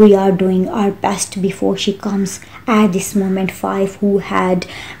 miss, we are doing our best before she comes." At this moment, Five, who had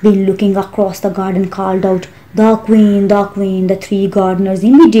been looking across the garden, called out, "The Queen, the Queen!" The 3 gardeners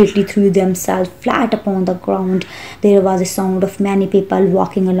immediately threw themselves flat upon the ground. There was a sound of many people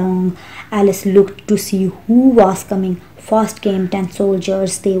walking along. Alice looked to see who was coming. First came 10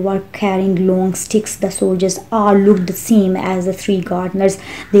 soldiers. They were carrying long sticks. The soldiers all looked the same as the 3 gardeners.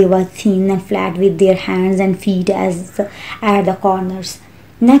 They were thin and flat with their hands and feet at the corners.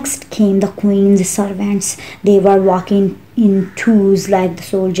 Next came the Queen's servants. They were walking in twos like the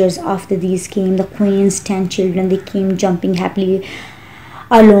soldiers. After these came the Queen's 10 children. They came jumping happily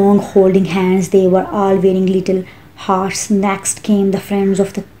along, holding hands. They were all wearing little hearts. Next came the friends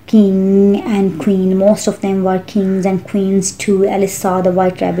of the King and Queen. Most of them were kings and queens too. Alice saw the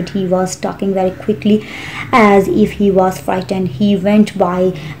white rabbit. He was talking very quickly as if he was frightened. He went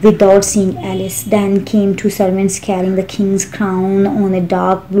by without seeing Alice. Then came 2 servants carrying the king's crown on a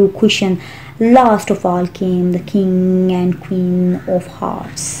dark blue cushion. Last of all came the King and Queen of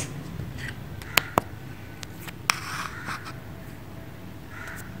Hearts.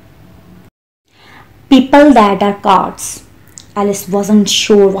 People that are cards. Alice wasn't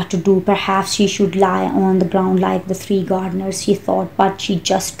sure what to do. Perhaps she should lie on the ground like the 3 gardeners, she thought, but she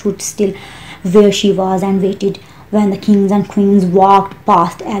just stood still where she was and waited. When the kings and queens walked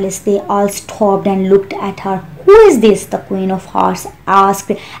past Alice, they all stopped and looked at her. "Who is this?" the Queen of Hearts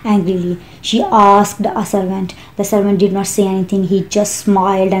asked angrily. She asked a servant. The servant did not say anything. He just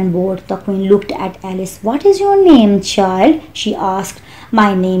smiled and bowed. The Queen looked at Alice. "What is your name, child?" she asked. "My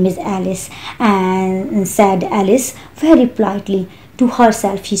name is Alice," and said Alice very politely. To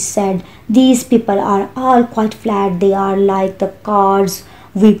herself she said, "These people are all quite flat. They are like the cards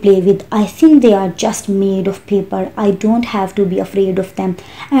we play with. I think they are just made of paper. I don't have to be afraid of them."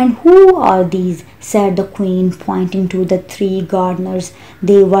 "And who are these?" said the Queen, pointing to the 3 gardeners.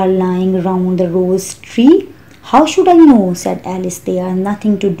 "They were lying round the rose tree." "How should I know?" said Alice. "They are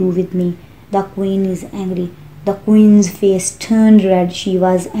nothing to do with me." The Queen is angry. The queen's face turned red. She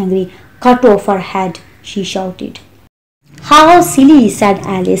was angry. "Cut off her head," she shouted. "How silly," said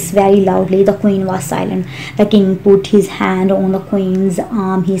Alice very loudly. The queen was silent. The king put his hand on the queen's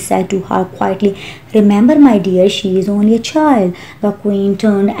arm. He said to her quietly, "Remember, my dear, she is only a child." The queen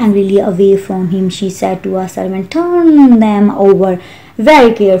turned angrily away from him. She said to a servant, "Turn them over."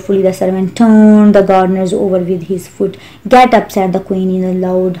 Very carefully the servant turned the gardeners over with his foot. "Get up," said the queen in a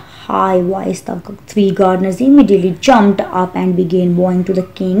loud, high voice. The three gardeners immediately jumped up and began bowing to the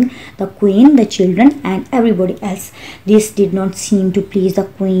king, the queen, the children, and everybody else. This did not seem to please the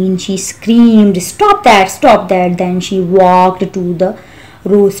queen. She screamed, "Stop that! Stop that!" Then she walked to the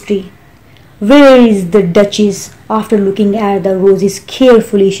rose tree. "Where is the duchess?" After looking at the roses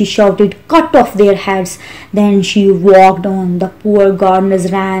carefully, she shouted, "Cut off their heads." Then she walked on. The poor gardeners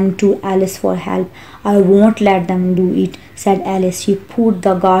ran to Alice for help. "I won't let them do it," said Alice. She put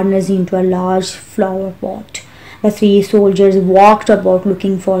the gardeners into a large flower pot. The three soldiers walked about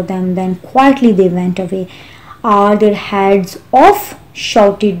looking for them. Then quietly they went away. "Are their heads off?"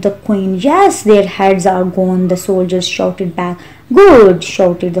 shouted the queen. "Yes, their heads are gone," the soldiers shouted back. "Good,"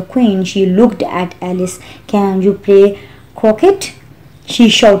 shouted the queen. She looked at Alice. "Can you play croquet?" she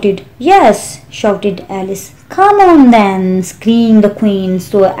shouted. "Yes," shouted Alice. "Come on then," screamed the queen.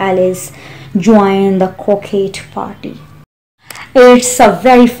 So Alice joined the croquet party. "It's a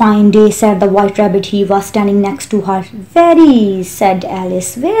very fine day," said the white rabbit. He was standing next to her. "Very," said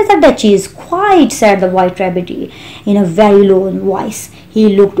Alice. "Where's the duchess?" "Quite," said the white rabbit in a very low voice. He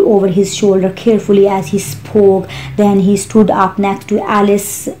looked over his shoulder carefully as he spoke. Then he stood up next to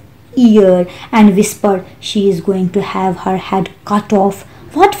Alice's ear and whispered, "She is going to have her head cut off."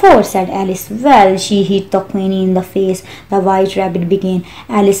 "What for?" said Alice. "Well, she hit the queen in the face," the white rabbit began.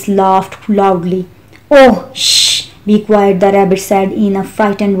 Alice laughed loudly. "Oh, shh! Be quiet," the rabbit said in a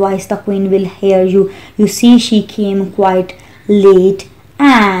frightened voice. "The queen will hear you. You see, she came quite late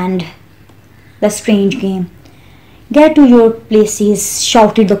and the strange game." "Get to your places,"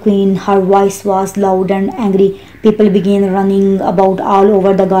 shouted the queen. Her voice was loud and angry. People began running about all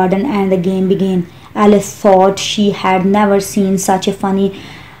over the garden and the game began. Alice thought she had never seen such a funny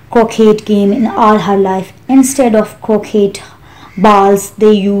croquet game in all her life. Instead of croquet balls,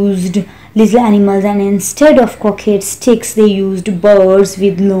 they used little animals, and instead of croquet sticks, they used birds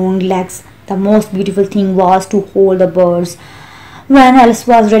with long legs. The most beautiful thing was to hold the birds. When Alice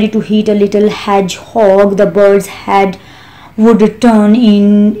was ready to hit a little hedgehog, the bird's head would turn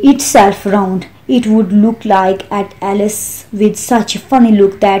in itself round. It would look like at Alice with such a funny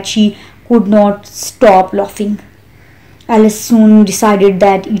look that she could not stop laughing. Alice soon decided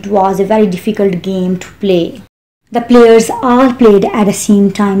that it was a very difficult game to play. The players all played at the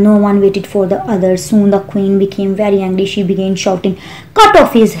same time. No one waited for the others. Soon the queen became very angry. She began shouting, "Cut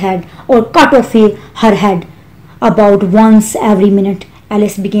off his head," or "Cut off her head," about once every minute.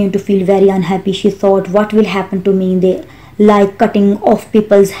 Alice began to feel very unhappy. She thought, "What will happen to me? They like cutting off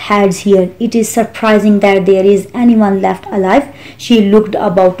people's heads here. It is surprising that there is anyone left alive." She looked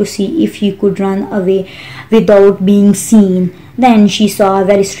about to see if she could run away without being seen. Then she saw a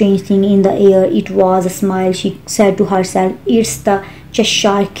very strange thing in the air. It was a smile. She said to herself, "It's the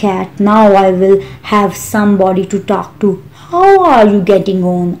Cheshire Cat. Now I will have somebody to talk to." "How are you getting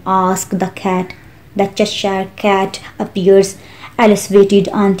on?" asked the cat. The Cheshire Cat appears. Alice waited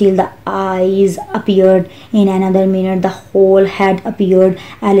until the eyes appeared. In another minute, the whole head appeared.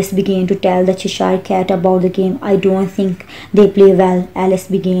 Alice began to tell the Cheshire Cat about the game. "I don't think they play well," Alice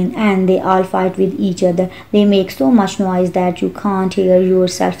began, "and they all fight with each other. They make so much noise that you can't hear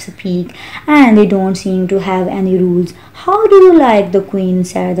yourself speak, and they don't seem to have any rules." "How do you like the queen?"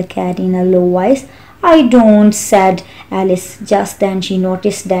 said the cat in a low voice. "I don't," said Alice. Just then she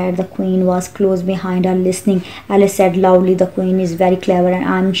noticed that the queen was close behind her listening. Alice said loudly, "The queen is very clever and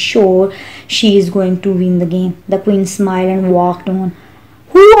I'm sure she is going to win the game." The queen smiled and walked on.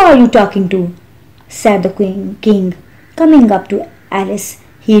 "Who are you talking to?" said the king, coming up to Alice.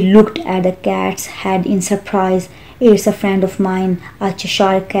 He looked at the cat's head in surprise. "It's a friend of mine, a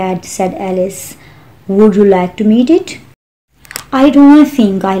Cheshire Cat," said Alice. "Would you like to meet it?" "I don't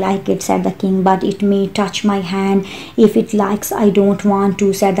think I like it," said the king, "but it may touch my hand if it likes." "I don't want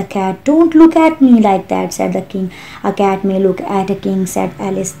to," said the cat. "Don't look at me like that," said the king. "A cat may look at a king," said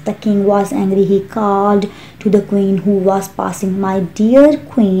Alice. The king was angry. He called to the queen who was passing, "My dear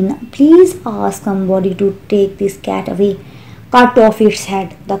queen, please ask somebody to take this cat away. Cut off its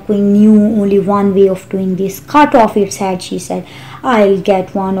head." The queen knew only one way of doing this. "Cut off its head," she said. "I'll get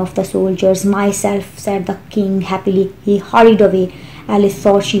one of the soldiers myself," said the king happily. He hurried away. Alice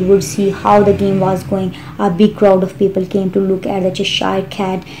thought she would see how the game was going. A big crowd of people came to look at the Cheshire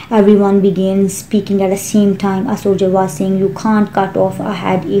Cat. Everyone began speaking at the same time. A soldier was saying, "You can't cut off a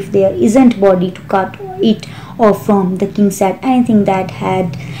head if there isn't body to cut it off from." The king said, "Anything that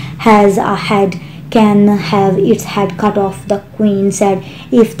has a head can have its head cut off." The queen said,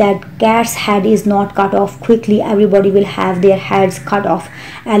 "If that cat's head is not cut off quickly, everybody will have their heads cut off."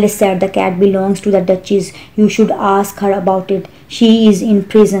 Alice said, "The cat belongs to the Duchess. You should ask her about it." "She is in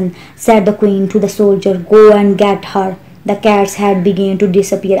prison," said the queen to the soldier. "Go and get her." The cat's head began to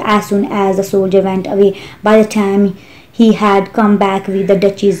disappear as soon as the soldier went away. By the time he had come back with the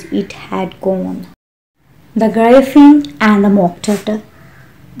Duchess, it had gone. The Gryphon and the Mock Turtle.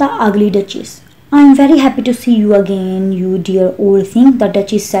 The ugly Duchess. "I am very happy to see you again, you dear old thing," the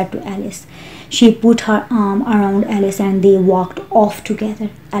Duchess said to Alice. She put her arm around Alice and they walked off together.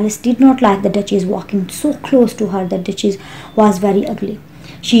 Alice did not like the Duchess walking so close to her. The Duchess was very ugly.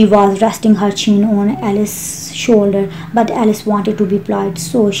 She was resting her chin on Alice's shoulder, but Alice wanted to be polite,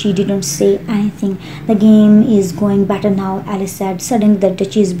 so she didn't say anything. "The game is going better now," Alice said. Suddenly the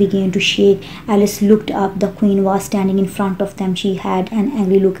Duchess began to shake. Alice looked up. The Queen was standing in front of them. She had an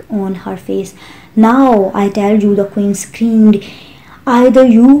angry look on her face. "Now, I tell you," the Queen screamed, "either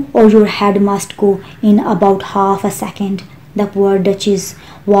you or your head must go in about half a second." The poor Duchess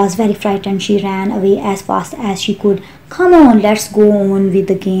was very frightened. She ran away as fast as she could. "Come on, let's go on with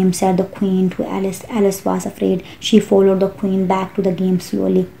the game," said the Queen to Alice. Alice was afraid. She followed the Queen back to the game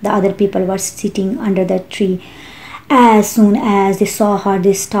slowly. The other people were sitting under the tree. As soon as they saw her,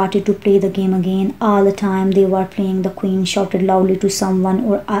 they started to play the game again. All the time they were playing, the Queen shouted loudly to someone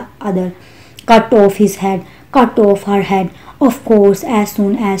or other, "Cut off his head, cut off her head." Of course, as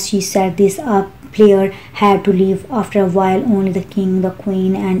soon as she said this, a player had to leave. After a while, only the King, the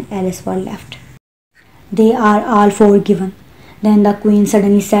Queen, and Alice were left. "They are all forgiven." Then the Queen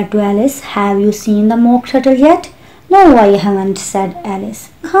suddenly said to Alice, "Have you seen the Mock Turtle yet?" "No, I haven't," said Alice.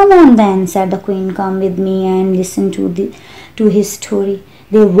 "Come on then," said the Queen. "Come with me and listen to his story."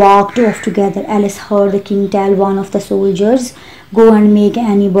 They walked off together. Alice heard the King tell one of the soldiers, "Go and make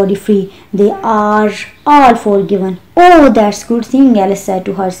anybody free. They are all forgiven." "Oh, that's a good thing," Alice said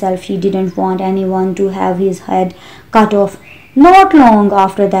to herself. She didn't want anyone to have his head cut off. Not long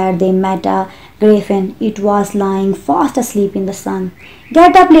after that, they met a Gryphon. It was lying fast asleep in the sun.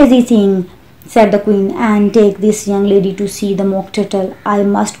 "Get up, lazy thing," said the Queen, "and take this young lady to see the Mock Turtle. I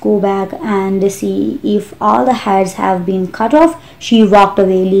must go back and see if all the heads have been cut off." She walked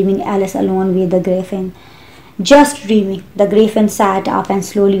away, leaving Alice alone with the Gryphon. Just dreaming. The Gryphon sat up and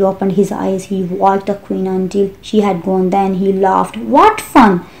slowly opened his eyes. He watched the Queen until she had gone. Then he laughed. "What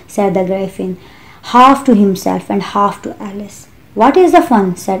fun!" said the Gryphon, half to himself and half to Alice. "What is the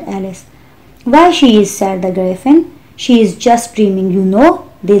fun?" said Alice. "Why, she is," said the Gryphon. "She is just dreaming, you know.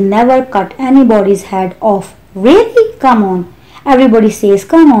 They never cut anybody's head off." "Really? Come on." "Everybody says,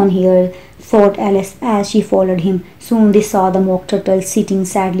 'Come on here,'" thought Alice as she followed him. Soon they saw the Mock Turtle sitting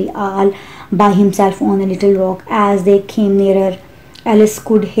sadly all by himself on a little rock. As they came nearer, Alice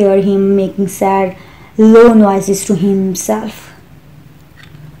could hear him making sad, low noises to himself.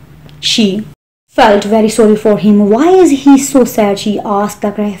 She felt very sorry for him. "Why is he so sad?" she asked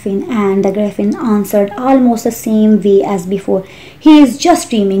the Gryphon, and the Gryphon answered almost the same way as before. "He is just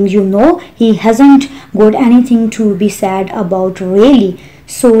dreaming, you know. He hasn't got anything to be sad about, really."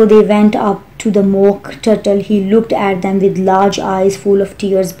 So they went up to the Mock Turtle. He looked at them with large eyes full of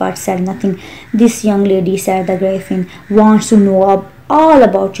tears but said nothing. "This young lady," said the Gryphon, "wants to know all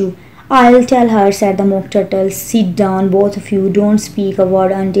about you." "I'll tell her," said the Mock Turtle. "Sit down, both of you. Don't speak a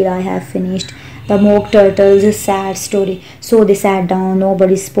word until I have finished the Mock Turtle's sad story." So they sat down.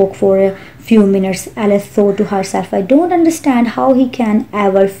 Nobody spoke for a few minutes. Alice thought to herself, "I don't understand how he can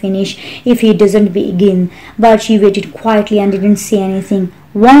ever finish if he doesn't begin." But she waited quietly and didn't say anything.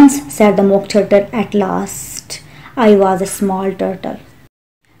 "Once," said the Mock Turtle at last, "I was a small turtle."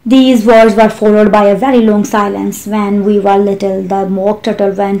 These words were followed by a very long silence. "When we were little," the Mock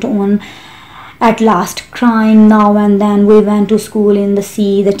Turtle went on at last, "crying now and then, we went to school in the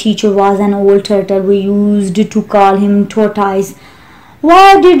sea. The teacher was an old turtle. We used to call him Tortoise." "Why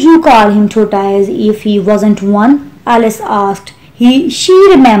did you call him Tortoise if he wasn't one?" Alice asked. She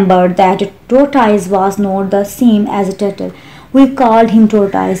remembered that a tortoise was not the same as a turtle. "We called him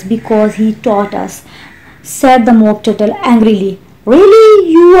Tortoise because he taught us," said the Mock Turtle angrily. "Really?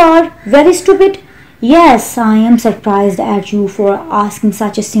 You are very stupid." "Yes, I am surprised at you for asking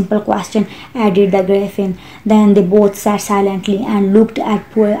such a simple question," added the Gryphon. Then they both sat silently and looked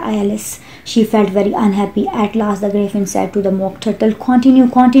at poor Alice. She felt very unhappy. At last the Gryphon said to the Mock Turtle, Continue,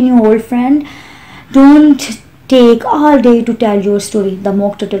 old friend. Don't take all day to tell your story, the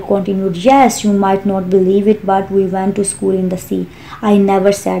Mock Turtle continued. Yes, you might not believe it, but we went to school in the sea. I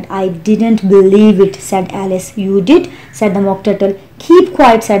never said I didn't believe it, said Alice. You did, said the Mock Turtle. Keep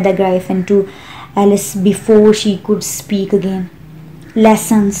quiet, said the Gryphon to Alice before she could speak again.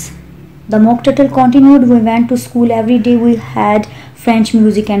 Lessons. The Mock Turtle continued. We went to school every day. We had French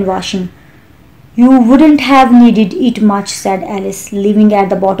music and washing. You wouldn't have needed it much, said Alice, living at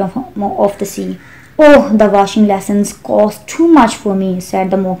the bottom of the sea. Oh, the washing lessons cost too much for me,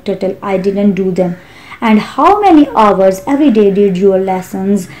 said the Mock Turtle. I didn't do them. And how many hours every day did your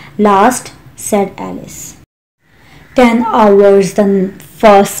lessons last? Said Alice. 10 hours the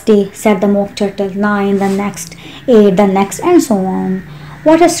first day, said the Mock Turtle. 9 the next, 8 the next, and so on.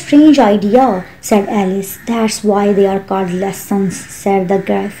 What a strange idea, said Alice. That's why they are called lessons, said the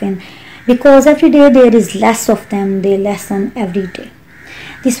Gryphon. Because every day there is less of them, they lesson every day.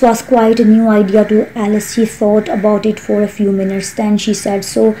 This was quite a new idea to Alice. She thought about it for a few minutes. Then she said,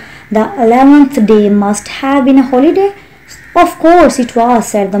 so the 11th day must have been a holiday? Of course it was,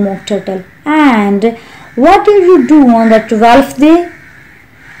 said the Mock Turtle. And what did you do on the 12th day?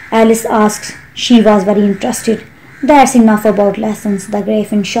 Alice asked. She was very interested. That's enough about lessons, the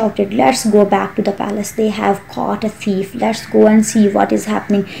Gryphon shouted. Let's go back to the palace. They have caught a thief. Let's go and see what is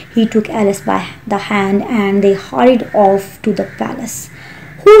happening. He took Alice by the hand and they hurried off to the palace.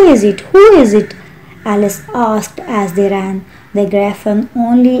 Who is it? Who is it? Alice asked as they ran. The Gryphon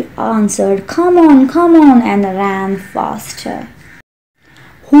only answered, come on, and ran faster.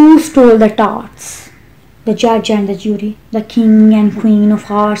 Who stole the tarts? The judge and the jury. The king and queen of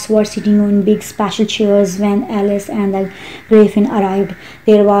hearts were sitting on big special chairs when Alice and the Gryphon arrived.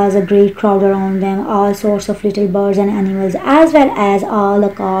 There was a great crowd around them, all sorts of little birds and animals, as well as all the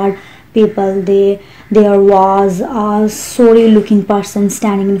card people. There was a sorry-looking person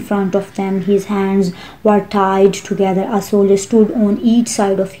standing in front of them. His hands were tied together. A soldier stood on each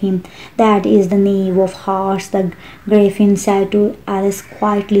side of him. That is the knave of hearts, the Gryphon said to Alice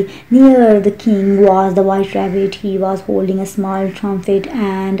quietly. Near the king was the white rabbit. He was holding a small trumpet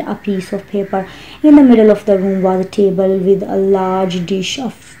and a piece of paper. In the middle of the room was a table with a large dish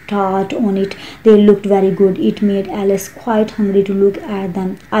of tart on it. They looked very good. It made Alice quite hungry to look at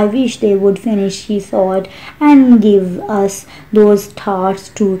them. I wish they would finish, she thought, and give us those tarts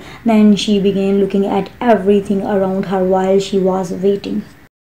too. Then she began looking at everything around her while she was waiting.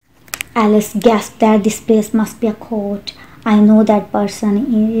 Alice guessed that this place must be a court. I know that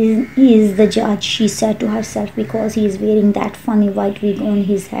person is the judge, she said to herself, because he is wearing that funny white wig on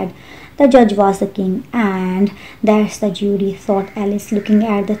his head. The judge was the king, and that's the jury, thought Alice, looking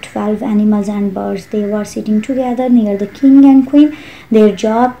at the 12 animals and birds. They were sitting together near the king and queen. Their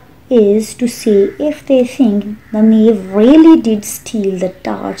job is to say if they think the knave really did steal the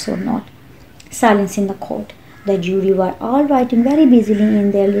tarts or not. Silence in the court. The jury were all writing very busily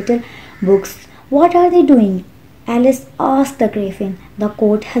in their little books. What are they doing? Alice asked the Gryphon. The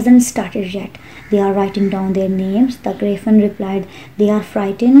court hasn't started yet. They are writing down their names. The Gryphon replied. They are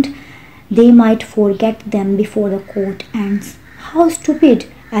frightened. They might forget them before the court ends. How stupid,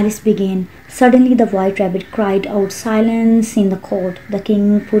 Alice began. Suddenly the white rabbit cried out, silence in the court. The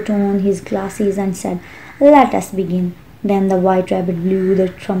king put on his glasses and said, let us begin. Then the white rabbit blew the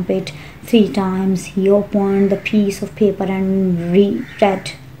trumpet 3 times. He opened the piece of paper and read.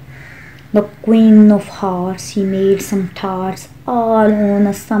 The queen of hearts, he made some tarts all on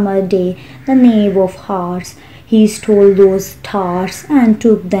a summer day. The knave of hearts, he stole those tarts and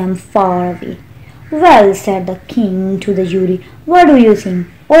took them far away. Well, said the king to the jury, what do you think?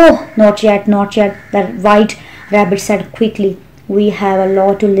 Oh, not yet, the white rabbit said quickly. We have a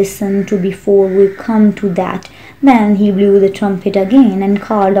lot to listen to before we come to that. Then he blew the trumpet again and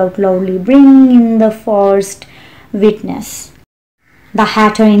called out loudly, bring in the first witness. The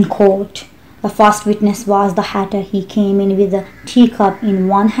hatter in court. The first witness was the hatter. He came in with a teacup in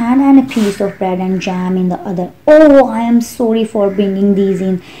one hand and a piece of bread and jam in the other. Oh, I am sorry for bringing these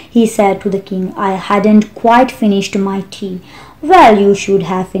in, he said to the king. I hadn't quite finished my tea. Well, you should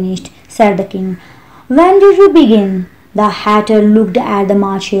have finished, said the king. When did you begin? The hatter looked at the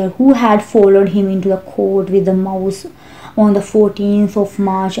marcher who had followed him into the court with the mouse. On the 14th of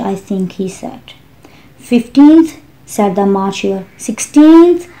March, I think, he said. 15th, said the marcher.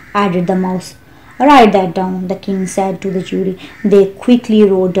 16th, added the mouse. Write that down, the king said to the jury. They quickly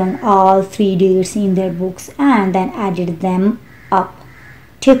wrote down all 3 dates in their books and then added them up.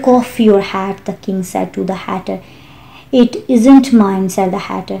 Take off your hat, the king said to the hatter. It isn't mine, said the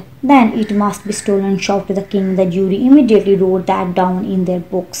hatter. Then it must be stolen, shouted the king. The jury immediately wrote that down in their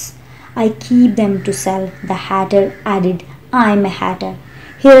books. I keep them to sell, the hatter added. I'm a hatter.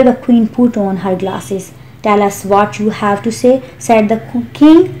 Here the queen put on her glasses. "Tell us what you have to say," said the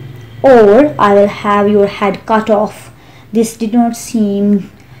king, "or I will have your head cut off." This did not seem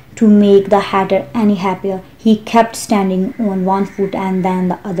to make the hatter any happier. He kept standing on one foot and then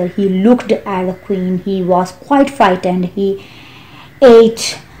the other. He looked at the queen. He was quite frightened. He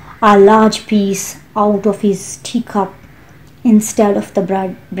ate a large piece out of his teacup instead of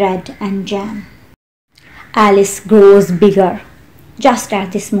the bread and jam. Alice grows bigger. Just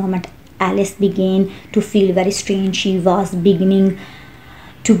at this moment, Alice began to feel very strange. She was beginning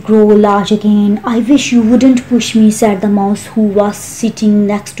to grow large again. "I wish you wouldn't push me," said the mouse who was sitting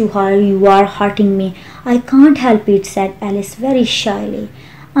next to her. "You are hurting me." "I can't help it," said Alice very shyly.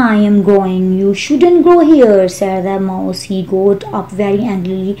 "I am growing." "You shouldn't grow here," said the mouse. He got up very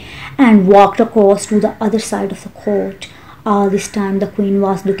angrily and walked across to the other side of the court. All this time the queen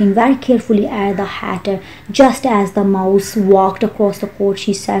was looking very carefully at the hatter. Just as the mouse walked across the court,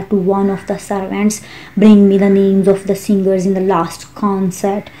 she said to one of the servants, "Bring me the names of the singers in the last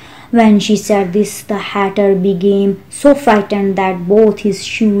concert." When she said this, the hatter became so frightened that both his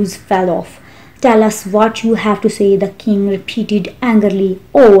shoes fell off. "Tell us what you have to say," the king repeated angrily,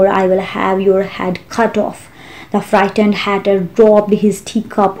 "or I will have your head cut off." The frightened hatter dropped his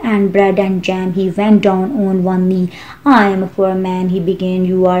teacup and bread and jam. He went down on one knee. "I am a poor man," he began.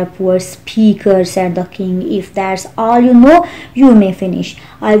 "You are a poor speaker," said the king. "If that's all you know, you may finish."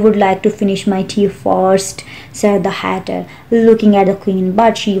 "I would like to finish my tea first," said the hatter, looking at the queen,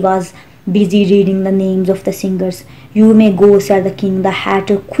 but she was busy reading the names of the singers. "You may go," said the king. The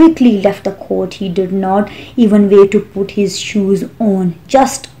hatter quickly left the court. He did not even wait to put his shoes on.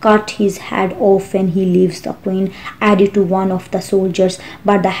 "Just cut his head off when he leaves," the queen added to one of the soldiers,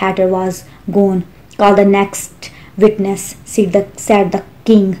 but the hatter was gone. "Call the next witness," said the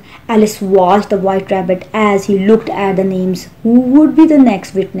king. Alice watched the white rabbit as he looked at the names. Who would be the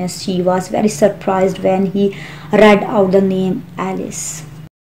next witness? She was very surprised when he read out the name Alice.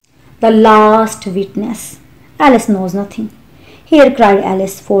 "The last witness. Alice knows nothing." "Here," cried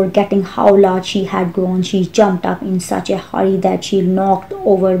Alice, forgetting how large she had grown. She jumped up in such a hurry that she knocked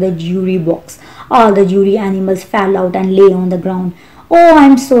over the jury box. All the jury animals fell out and lay on the ground. "Oh,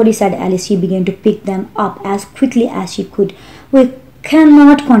 I'm sorry," said Alice. She began to pick them up as quickly as she could. "We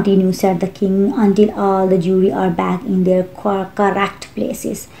cannot continue," said the king, "until all the jury are back in their correct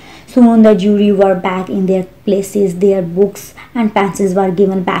places." Soon the jury were back in their places. Their books and pencils were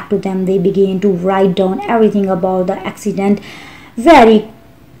given back to them. They began to write down everything about the accident very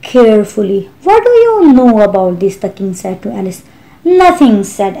carefully. "What do you know about this?" the king said to Alice. "Nothing,"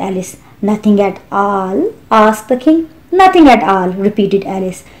 said Alice. "Nothing at all?" asked the king. "Nothing at all," repeated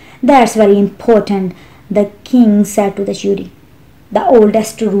Alice. "That's very important," the king said to the jury. "The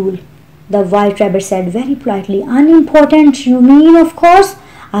oldest rule," the white rabbit said very politely. "Unimportant, you mean, of course."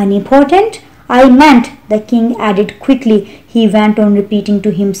 "Unimportant? I meant," the king added quickly. He went on repeating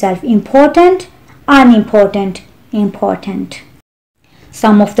to himself, "Important, unimportant, important."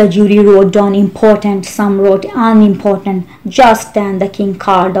 Some of the jury wrote down important, some wrote unimportant. Just then the king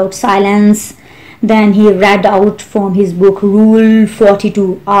called out, "Silence." Then he read out from his book, "Rule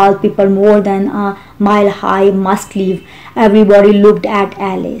 42. All people more than a mile high must leave." Everybody looked at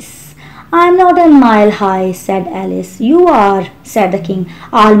Alice. "I'm not a mile high," said Alice. "You are," said the king.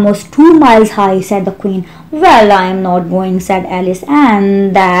 "Almost 2 miles high," said the queen. "Well, I am not going," said Alice.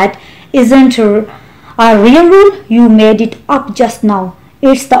 "And that isn't a real rule? You made it up just now."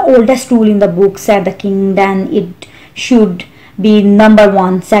 "It's the oldest rule in the book," said the king. "Then it should be number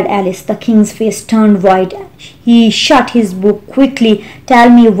 1, said Alice. The king's face turned white. He shut his book quickly. "Tell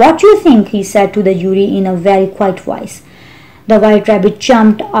me what you think," he said to the jury in a very quiet voice. The white rabbit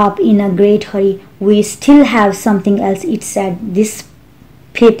jumped up in a great hurry. "We still have something else," it said. "This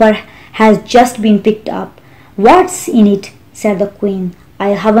paper has just been picked up." "What's in it?" said the queen. "I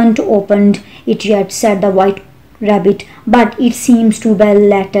haven't opened it yet," said the white rabbit, "but it seems to be a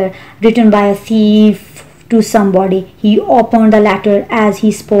letter written by a thief to somebody." He opened the letter as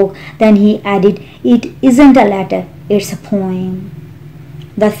he spoke. Then he added, "It isn't a letter, it's a poem."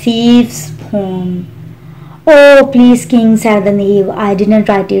 The thief's poem. "Oh, please, king," said the knave. "I didn't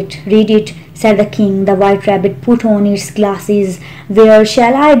write it." "Read it," said the king. The white rabbit put on its glasses. "Where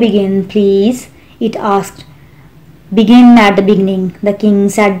shall I begin, please?" it asked. "Begin at the beginning," the king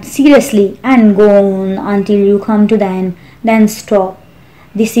said seriously, "and go on until you come to the end. Then stop."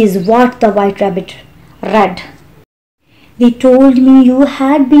 This is what the white rabbit read. "They told me you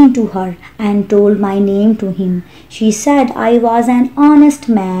had been to her and told my name to him. She said I was an honest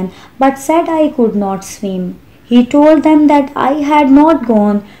man, but said I could not swim. He told them that I had not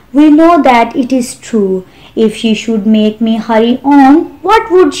gone. We know that it is true. If she should make me hurry on,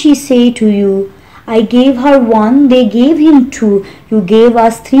 what would she say to you? I gave her one, they gave him two. You gave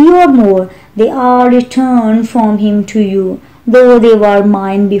us three or more. They are returned from him to you, though they were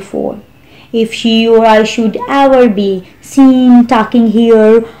mine before. If she or I should ever be seen talking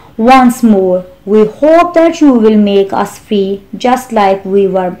here once more, we hope that you will make us free, just like we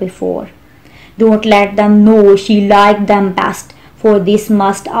were before. Don't let them know she liked them best, for this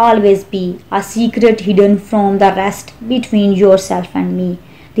must always be a secret hidden from the rest between yourself and me.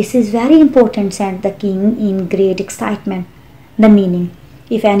 This is very important, said the king in great excitement. The meaning.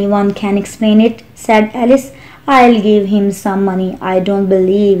 If anyone can explain it, said Alice, I'll give him some money. I don't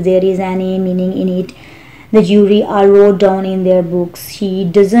believe there is any meaning in it. The jury are wrote down in their books. She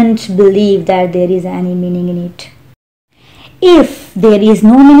doesn't believe that there is any meaning in it. If there is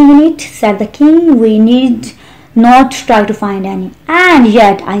no meaning in it, said the king, we need not try to find any. And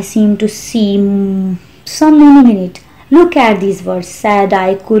yet I seem to see some meaning in it. Look at these words, said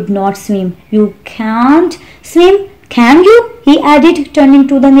I could not swim. You can't swim, can you? He added, turning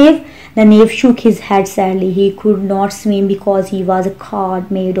to the knave. The knave shook his head sadly. He could not swim because he was a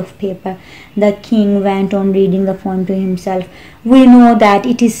card made of paper. The king went on reading the poem to himself. We know that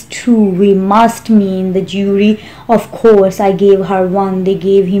it is true. We must mean the jury. Of course, I gave her one. They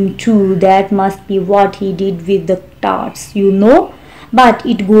gave him two. That must be what he did with the tarts, you know. But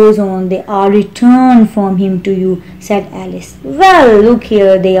it goes on, they are returned from him to you, said Alice. Well, look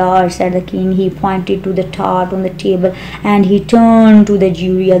here they are, said the king. He pointed to the tart on the table and he turned to the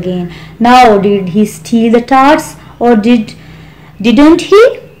jury again. Now, did he steal the tarts or didn't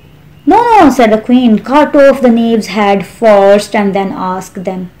he? No, said the queen. Cut off the knave's head first and then ask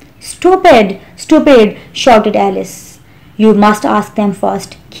them. Stupid, shouted Alice. You must ask them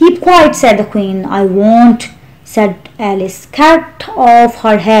first. Keep quiet, said the queen. I won't, said Alice. Cut off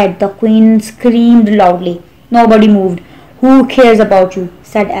her head, the queen screamed loudly. Nobody moved. Who cares about you,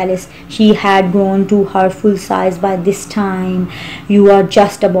 said Alice. She had grown to her full size by this time. You are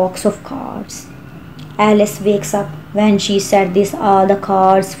just a box of cards. Alice wakes up. When she said this, all the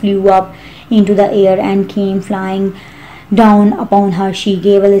cards flew up into the air and came flying down upon her. She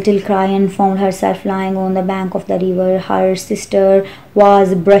gave a little cry and found herself lying on the bank of the river. Her sister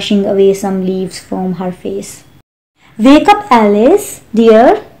was brushing away some leaves from her face. Wake up, Alice,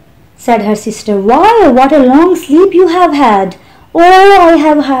 dear, said her sister. Why, what a long sleep you have had. Oh, I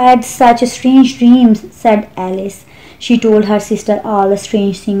have had such strange dreams, said Alice. She told her sister all the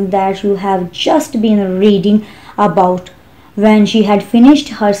strange things that you have just been reading about. When she had finished,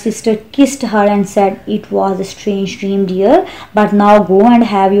 her sister kissed her and said, It was a strange dream, dear, but now go and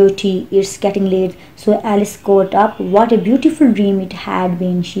have your tea. It's getting late. So Alice got up. What a beautiful dream it had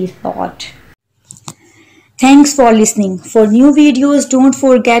been, she thought. Thanks for listening. For new videos, don't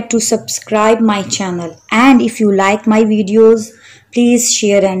forget to subscribe my channel. And if you like my videos, please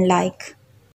share and like.